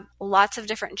 I have lots of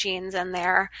different genes in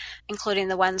there, including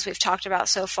the ones we've talked about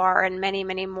so far and many,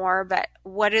 many more. But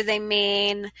what do they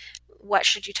mean? What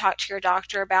should you talk to your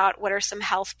doctor about? What are some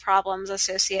health problems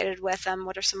associated with them?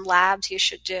 What are some labs you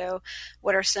should do?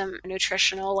 What are some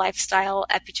nutritional, lifestyle,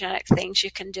 epigenetic things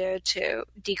you can do to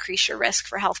decrease your risk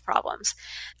for health problems?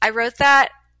 I wrote that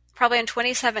probably in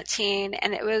 2017,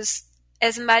 and it was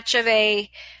as much of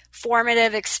a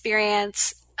formative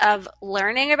experience of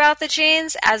learning about the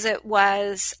genes as it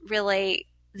was really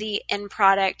the end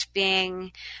product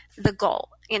being the goal.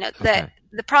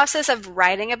 The process of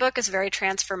writing a book is very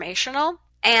transformational,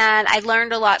 and I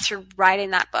learned a lot through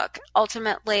writing that book.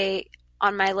 Ultimately,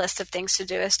 on my list of things to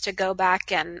do is to go back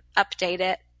and update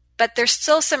it. But there's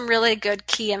still some really good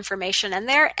key information in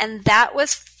there, and that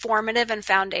was formative and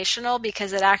foundational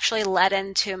because it actually led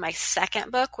into my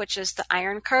second book, which is The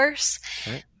Iron Curse.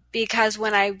 Right. Because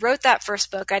when I wrote that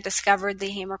first book, I discovered the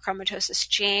hemochromatosis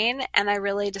gene, and I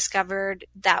really discovered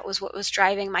that was what was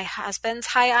driving my husband's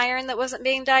high iron that wasn't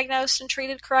being diagnosed and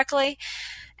treated correctly.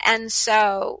 And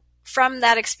so from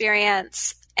that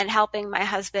experience and helping my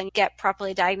husband get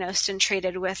properly diagnosed and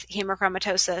treated with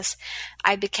hemochromatosis,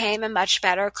 I became a much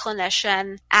better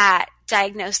clinician at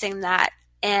diagnosing that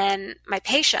in my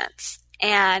patients.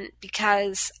 And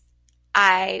because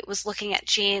I was looking at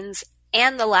genes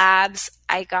and the labs,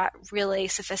 I got really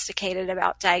sophisticated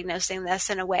about diagnosing this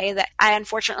in a way that I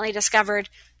unfortunately discovered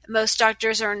most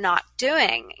doctors are not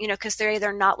doing, because they're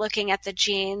either not looking at the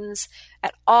genes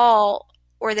at all,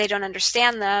 or they don't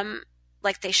understand them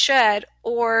like they should,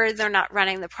 or they're not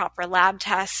running the proper lab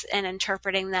tests and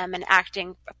interpreting them and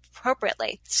acting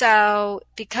appropriately. So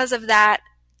because of that,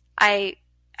 I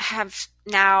have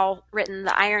now written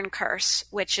The Iron Curse,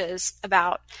 which is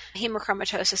about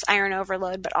hemochromatosis, iron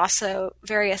overload, but also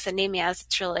various anemias.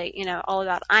 It's really, all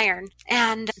about iron.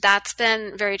 And that's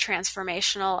been very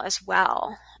transformational as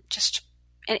well.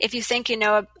 And if you think you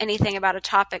know anything about a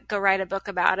topic, go write a book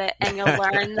about it, and you'll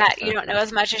learn that you don't know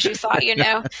as much as you thought you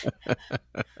knew.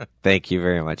 Thank you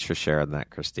very much for sharing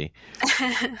that, Christy.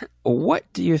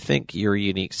 What do you think your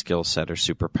unique skill set or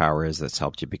superpower is that's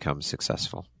helped you become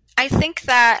successful? I think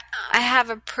that I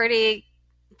have a pretty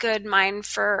good mind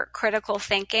for critical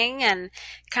thinking and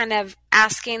kind of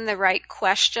asking the right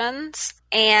questions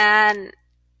and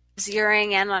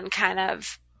zeroing in on kind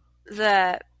of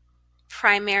the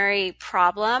primary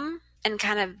problem and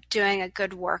kind of doing a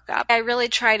good workup. I really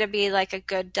try to be like a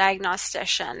good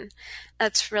diagnostician.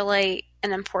 That's really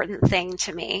an important thing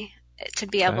to me, to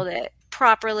be able to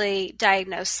properly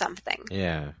diagnose something.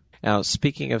 Yeah. Now,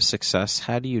 speaking of success,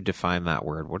 how do you define that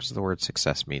word? What does the word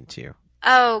success mean to you?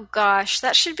 Oh gosh,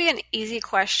 that should be an easy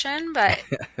question, but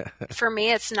for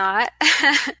me it's not.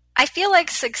 I feel like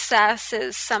success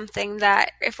is something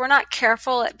that if we're not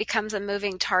careful, it becomes a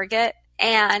moving target.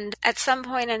 And at some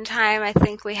point in time, I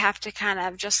think we have to kind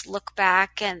of just look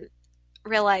back and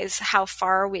realize how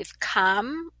far we've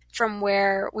come from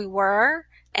where we were.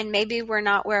 And maybe we're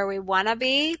not where we want to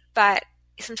be, but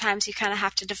sometimes you kind of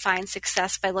have to define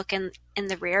success by looking in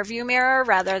the rear view mirror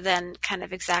rather than kind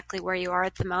of exactly where you are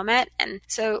at the moment. And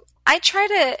so I try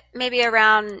to maybe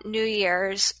around New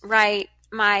Year's write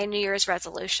my New Year's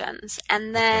resolutions,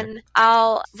 and then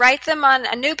I'll write them on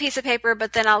a new piece of paper,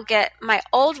 but then I'll get my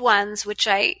old ones, which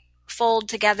I fold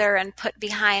together and put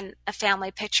behind a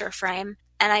family picture frame.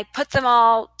 And I put them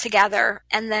all together,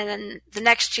 and then the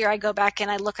next year I go back and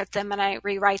I look at them and I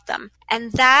rewrite them.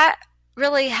 And that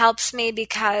really helps me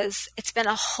because it's been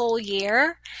a whole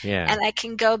year, and I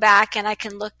can go back and I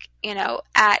can look,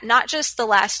 at not just the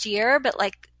last year, but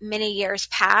like many years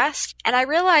past. And I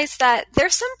realized that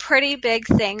there's some pretty big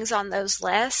things on those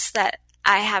lists that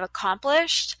I have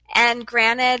accomplished. And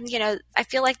granted, I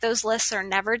feel like those lists are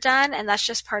never done, and that's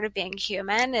just part of being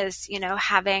human is,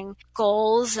 having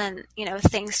goals and,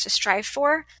 things to strive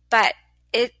for. But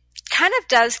it kind of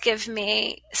does give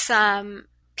me some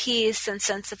peace and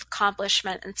sense of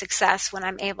accomplishment and success when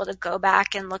I'm able to go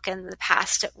back and look in the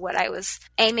past at what I was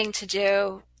aiming to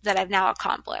do that I've now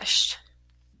accomplished.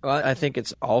 Well, I think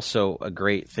it's also a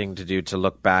great thing to do to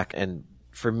look back. And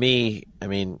for me,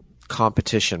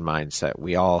 competition mindset,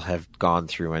 we all have gone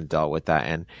through and dealt with that.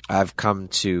 And I've come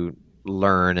to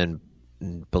learn and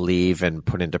believe and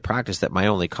put into practice that my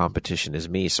only competition is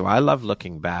me. So I love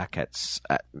looking back at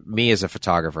me as a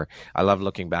photographer. I love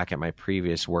looking back at my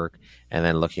previous work and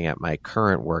then looking at my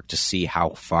current work to see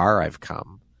how far I've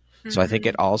come. Mm-hmm. So I think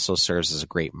it also serves as a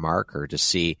great marker to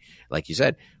see, like you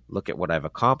said, look at what I've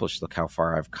accomplished, look how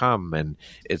far I've come. And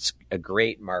it's a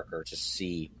great marker to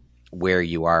see where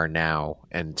you are now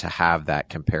and to have that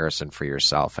comparison for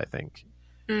yourself, I think.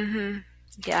 Mm-hmm.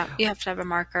 Yeah, you have to have a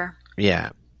marker.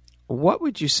 Yeah. What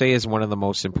would you say is one of the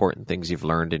most important things you've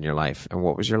learned in your life? And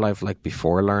what was your life like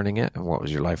before learning it? And what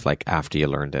was your life like after you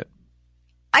learned it?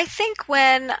 I think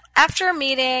after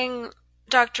meeting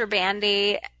Dr.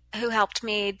 Bandy, who helped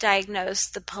me diagnose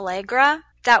the pellagra,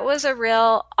 that was a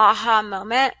real aha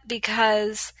moment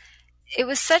because it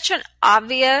was such an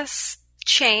obvious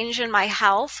change in my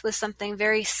health with something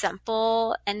very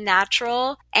simple and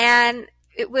natural. And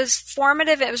it was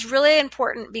formative. It was really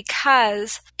important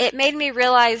because it made me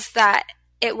realize that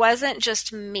it wasn't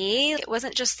just me. It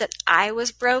wasn't just that I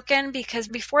was broken, because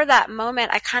before that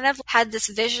moment, I kind of had this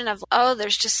vision of,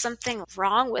 there's just something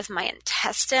wrong with my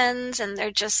intestines and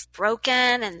they're just broken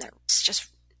and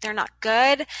they're not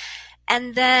good.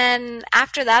 And then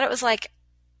after that, it was like,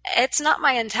 it's not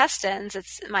my intestines,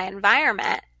 it's my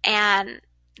environment. And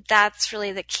that's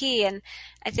really the key. And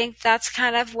I think that's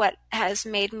kind of what has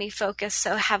made me focus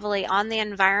so heavily on the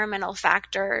environmental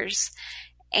factors,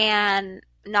 and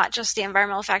not just the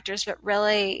environmental factors, but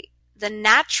really the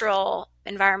natural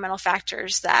environmental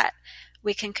factors that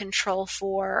we can control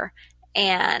for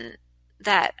and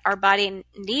that our body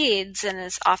needs and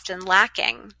is often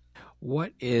lacking.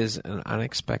 What is an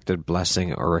unexpected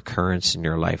blessing or occurrence in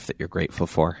your life that you're grateful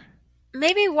for?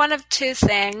 Maybe one of two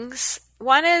things.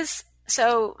 One is,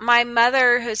 so my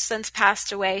mother, who's since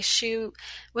passed away, she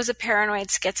was a paranoid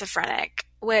schizophrenic,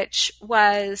 which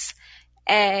was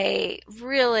a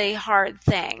really hard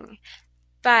thing.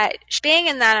 But being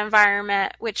in that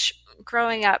environment, which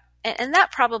growing up, and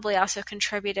that probably also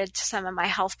contributed to some of my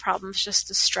health problems, just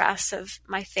the stress of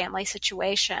my family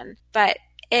situation. But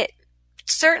it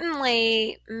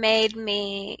certainly made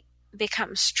me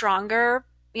become stronger,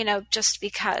 just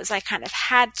because I kind of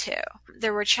had to.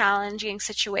 There were challenging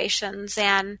situations,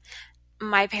 and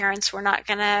my parents were not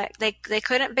gonna, they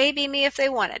couldn't baby me if they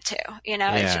wanted to,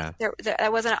 Yeah.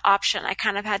 That wasn't an option. I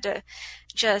kind of had to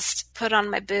just put on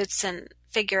my boots and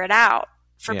figure it out,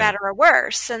 for better or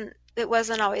worse. And it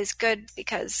wasn't always good,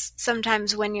 because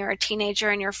sometimes when you're a teenager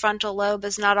and your frontal lobe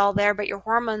is not all there, but your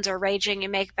hormones are raging, you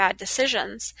make bad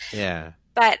decisions. Yeah.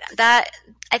 But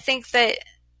I think that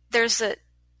there's a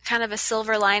kind of a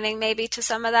silver lining maybe to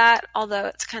some of that, although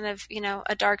it's kind of,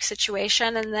 a dark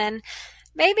situation. And then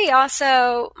maybe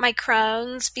also my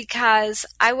Crohn's, because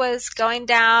I was going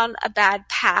down a bad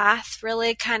path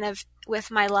really kind of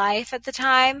with my life at the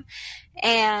time,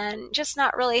 and just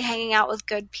not really hanging out with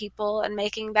good people and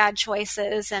making bad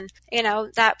choices. And,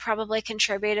 that probably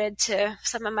contributed to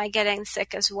some of my getting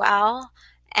sick as well.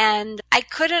 And I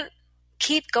couldn't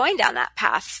keep going down that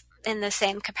path in the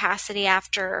same capacity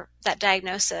after that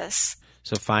diagnosis.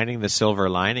 So finding the silver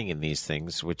lining in these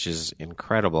things, which is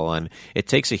incredible. And it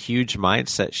takes a huge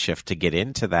mindset shift to get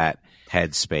into that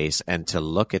headspace and to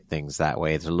look at things that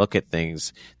way, to look at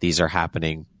things, these are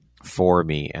happening for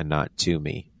me and not to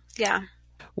me. Yeah.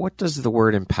 What does the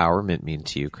word empowerment mean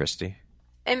to you, Christy?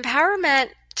 Empowerment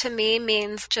to me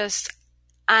means just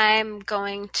I'm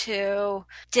going to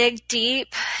dig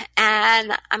deep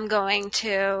and I'm going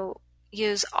to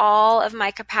use all of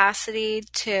my capacity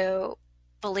to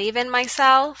believe in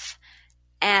myself,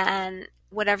 and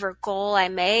whatever goal I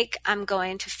make, I'm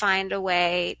going to find a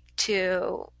way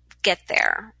to get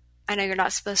there. I know you're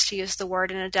not supposed to use the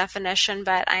word in a definition,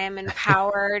 but I am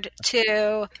empowered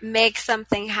to make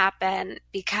something happen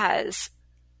because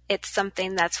it's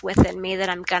something that's within me that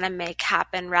I'm going to make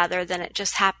happen rather than it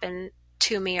just happen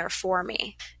to me or for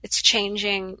me. It's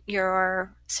changing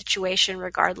your situation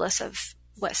regardless of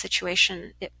what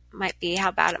situation it might be,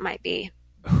 how bad it might be.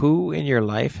 Who in your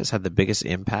life has had the biggest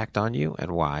impact on you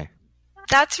and why?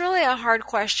 That's really a hard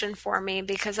question for me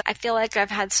because I feel like I've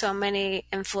had so many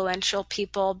influential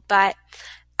people, but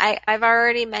I've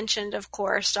already mentioned, of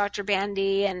course, Dr.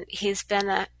 Bandy, and he's been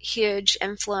a huge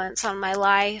influence on my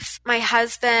life. My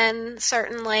husband,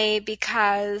 certainly,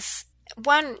 because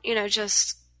one,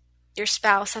 just your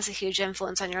spouse has a huge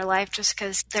influence on your life just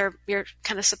because they're your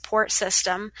kind of support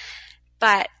system.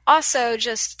 But also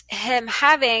just him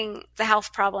having the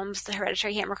health problems, the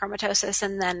hereditary hemochromatosis,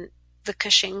 and then the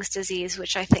Cushing's disease,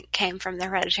 which I think came from the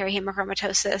hereditary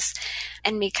hemochromatosis,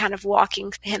 and me kind of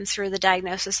walking him through the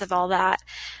diagnosis of all that.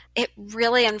 It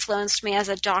really influenced me as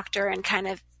a doctor and kind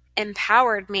of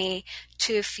empowered me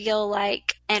to feel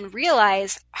like and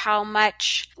realize how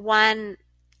much, one,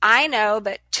 I know,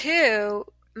 but two,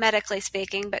 medically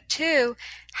speaking, but two,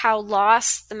 how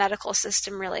lost the medical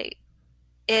system really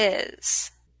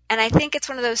is. And I think it's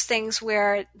one of those things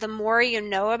where the more you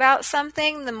know about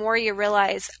something, the more you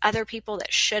realize other people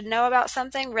that should know about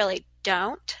something really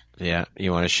don't. Yeah,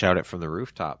 you want to shout it from the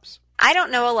rooftops. I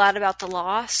don't know a lot about the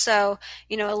law, so,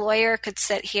 a lawyer could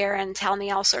sit here and tell me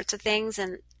all sorts of things,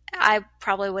 and I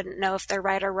probably wouldn't know if they're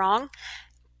right or wrong.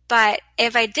 But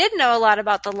if I did know a lot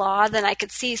about the law, then I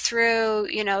could see through,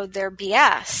 their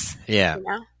BS. Yeah,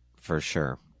 for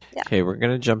sure. Yeah. Okay, we're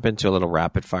going to jump into a little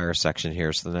rapid fire section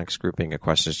here. So the next grouping of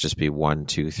questions just be 1,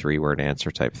 2, 3 word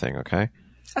answer type thing, okay?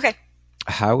 Okay.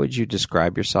 How would you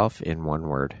describe yourself in one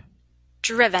word?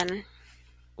 Driven.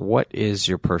 What is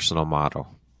your personal motto?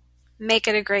 Make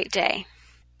it a great day.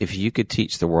 If you could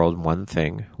teach the world one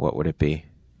thing, what would it be?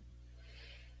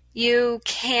 You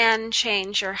can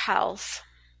change your health.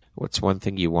 What's one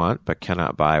thing you want but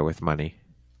cannot buy with money?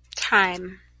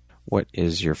 Time. What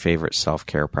is your favorite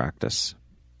self-care practice?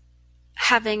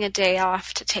 Having a day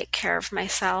off to take care of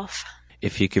myself.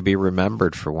 If you could be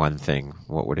remembered for one thing,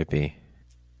 what would it be?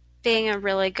 Being a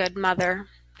really good mother.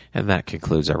 And that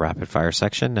concludes our rapid fire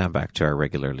section. Now back to our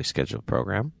regularly scheduled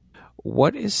program.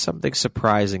 What is something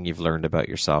surprising you've learned about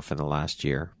yourself in the last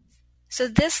year? So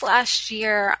this last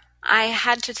year, I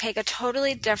had to take a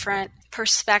totally different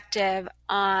perspective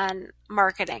on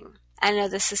marketing. I know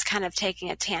this is kind of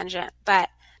taking a tangent, but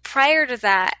prior to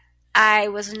that, I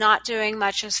was not doing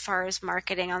much as far as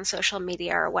marketing on social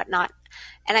media or whatnot.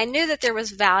 And I knew that there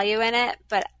was value in it,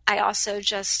 but I also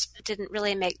just didn't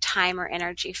really make time or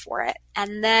energy for it.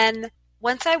 And then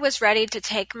once I was ready to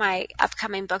take my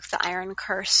upcoming book, The Iron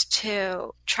Curse,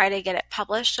 to try to get it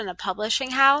published in a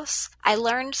publishing house, I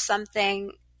learned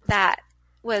something that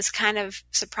was kind of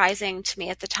surprising to me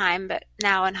at the time, but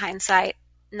now in hindsight,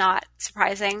 not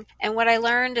surprising. And what I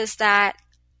learned is that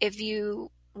if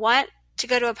you want to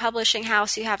go to a publishing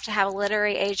house, you have to have a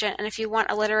literary agent. And if you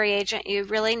want a literary agent, you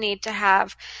really need to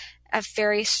have a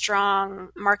very strong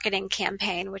marketing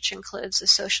campaign, which includes a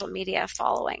social media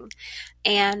following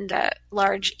and a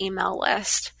large email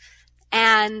list.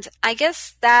 And I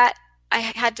guess that I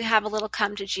had to have a little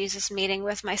come to Jesus meeting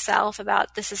with myself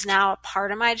about this is now a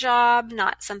part of my job,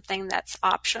 not something that's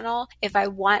optional. If I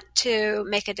want to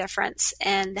make a difference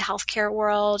in the healthcare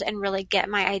world and really get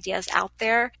my ideas out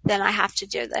there, then I have to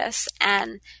do this.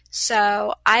 And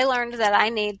so I learned that I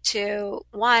need to,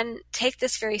 one, take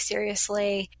this very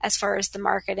seriously as far as the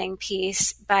marketing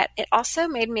piece, but it also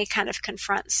made me kind of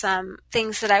confront some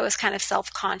things that I was kind of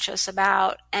self-conscious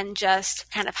about and just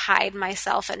kind of hide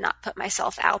myself and not put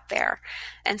myself out there.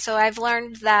 And so I've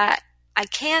learned that I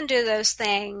can do those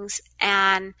things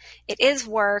and it is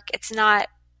work. It's not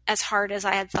as hard as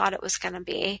I had thought it was going to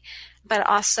be, but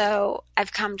also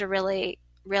I've come to really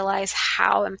realize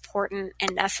how important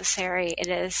and necessary it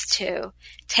is to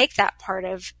take that part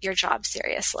of your job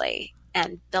seriously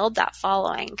and build that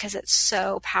following because it's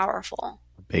so powerful.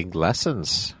 Big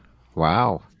lessons.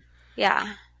 Wow.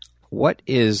 Yeah. What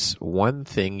is one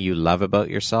thing you love about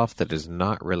yourself that is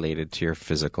not related to your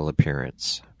physical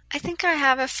appearance? I think I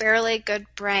have a fairly good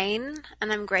brain,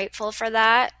 and I'm grateful for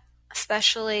that,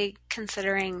 especially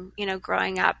considering,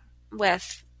 growing up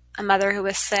with a mother who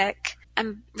was sick.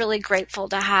 I'm really grateful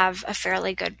to have a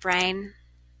fairly good brain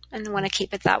and want to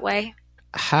keep it that way.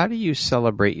 How do you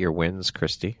celebrate your wins,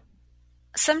 Christy?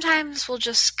 Sometimes we'll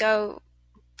just go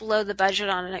below the budget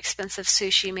on an expensive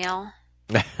sushi meal.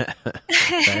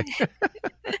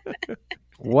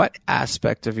 What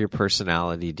aspect of your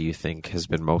personality do you think has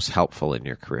been most helpful in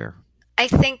your career? I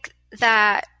think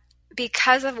that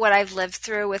because of what I've lived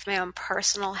through with my own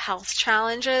personal health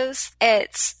challenges,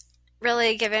 it's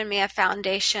really given me a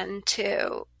foundation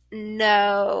to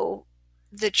know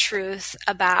the truth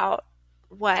about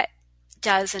what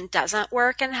does and doesn't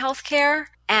work in healthcare,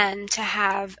 and to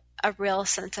have a real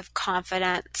sense of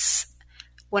confidence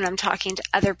when I'm talking to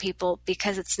other people,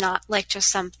 because it's not like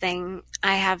just something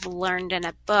I have learned in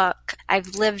a book.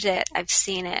 I've lived it. I've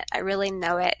seen it. I really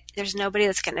know it. There's nobody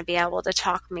that's going to be able to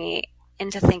talk me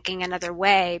into thinking another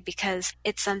way, because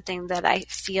it's something that I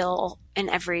feel in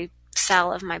every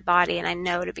cell of my body and I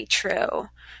know to be true.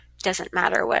 It doesn't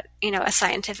matter what, a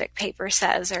scientific paper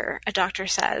says or a doctor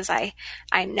says. I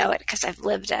know it because I've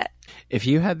lived it. If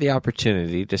you had the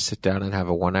opportunity to sit down and have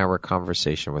a 1-hour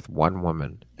conversation with one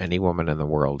woman, any woman in the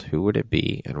world, who would it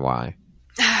be and why?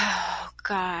 Oh,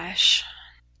 gosh.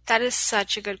 That is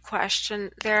such a good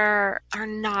question. There are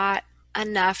not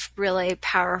enough really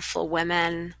powerful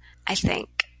women, I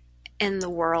think, in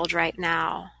the world right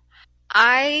now.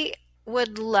 I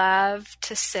would love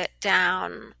to sit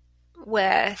down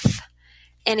with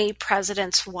any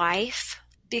president's wife,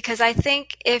 because I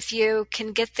think if you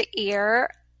can get the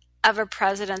ear of a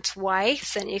president's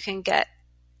wife, then you can get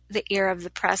the ear of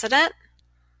the president.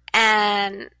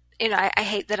 And, I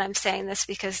hate that I'm saying this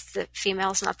because the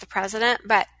female's not the president,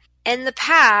 but in the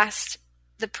past,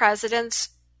 the president's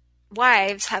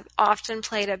wives have often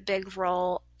played a big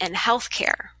role in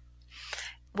healthcare,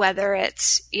 whether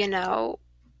it's,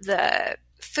 the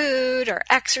food or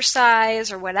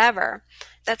exercise or whatever.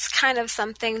 That's kind of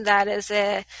something that is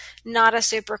not a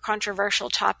super controversial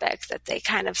topic that they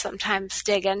kind of sometimes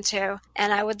dig into.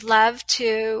 And I would love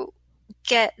to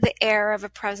get the ear of a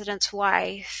president's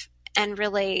wife and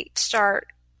really start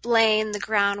laying the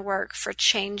groundwork for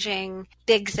changing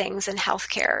big things in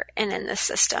healthcare and in the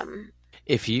system.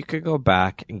 If you could go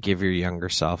back and give your younger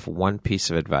self one piece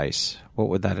of advice, what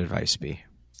would that advice be?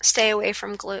 Stay away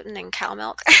from gluten and cow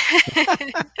milk.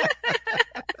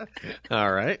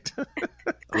 All right.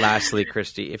 Lastly,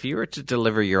 Christy, if you were to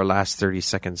deliver your last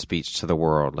 30-second speech to the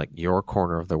world, like your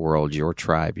corner of the world, your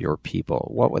tribe, your people,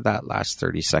 what would that last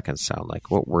 30 seconds sound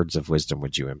like? What words of wisdom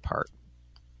would you impart?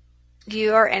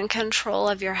 You are in control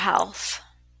of your health.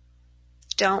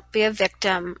 Don't be a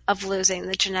victim of losing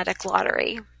the genetic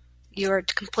lottery. You are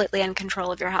completely in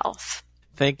control of your health.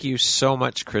 Thank you so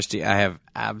much, Christy. I have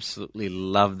absolutely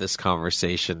loved this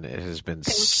conversation. It has been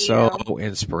so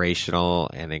inspirational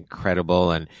and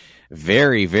incredible and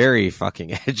very, very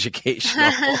fucking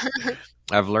educational.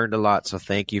 I've learned a lot, so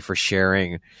thank you for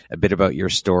sharing a bit about your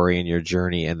story and your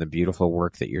journey and the beautiful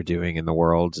work that you're doing in the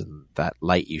world and that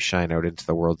light you shine out into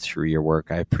the world through your work.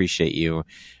 I appreciate you.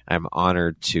 I'm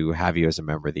honored to have you as a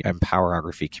member of the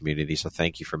Empowerography community, so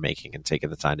thank you for making and taking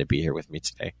the time to be here with me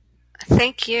today.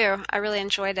 Thank you. I really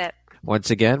enjoyed it.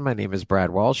 Once again, my name is Brad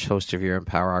Walsh, host of your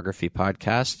Empowerography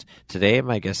podcast. Today,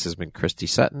 my guest has been Christy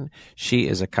Sutton. She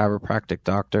is a chiropractic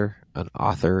doctor, an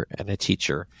author, and a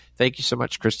teacher. Thank you so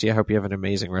much, Christy. I hope you have an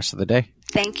amazing rest of the day.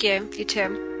 Thank you. You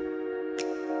too.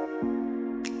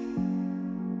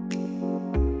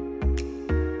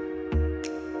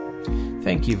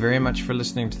 Thank you very much for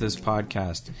listening to this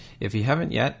podcast. If you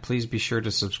haven't yet, please be sure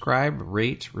to subscribe,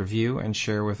 rate, review, and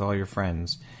share with all your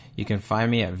friends. You can find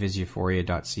me at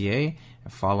viseuphoria.ca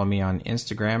and follow me on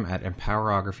Instagram at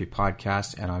Empowerography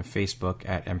Podcast and on Facebook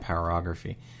at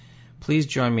Empowerography. Please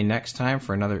join me next time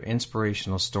for another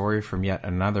inspirational story from yet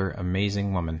another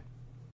amazing woman.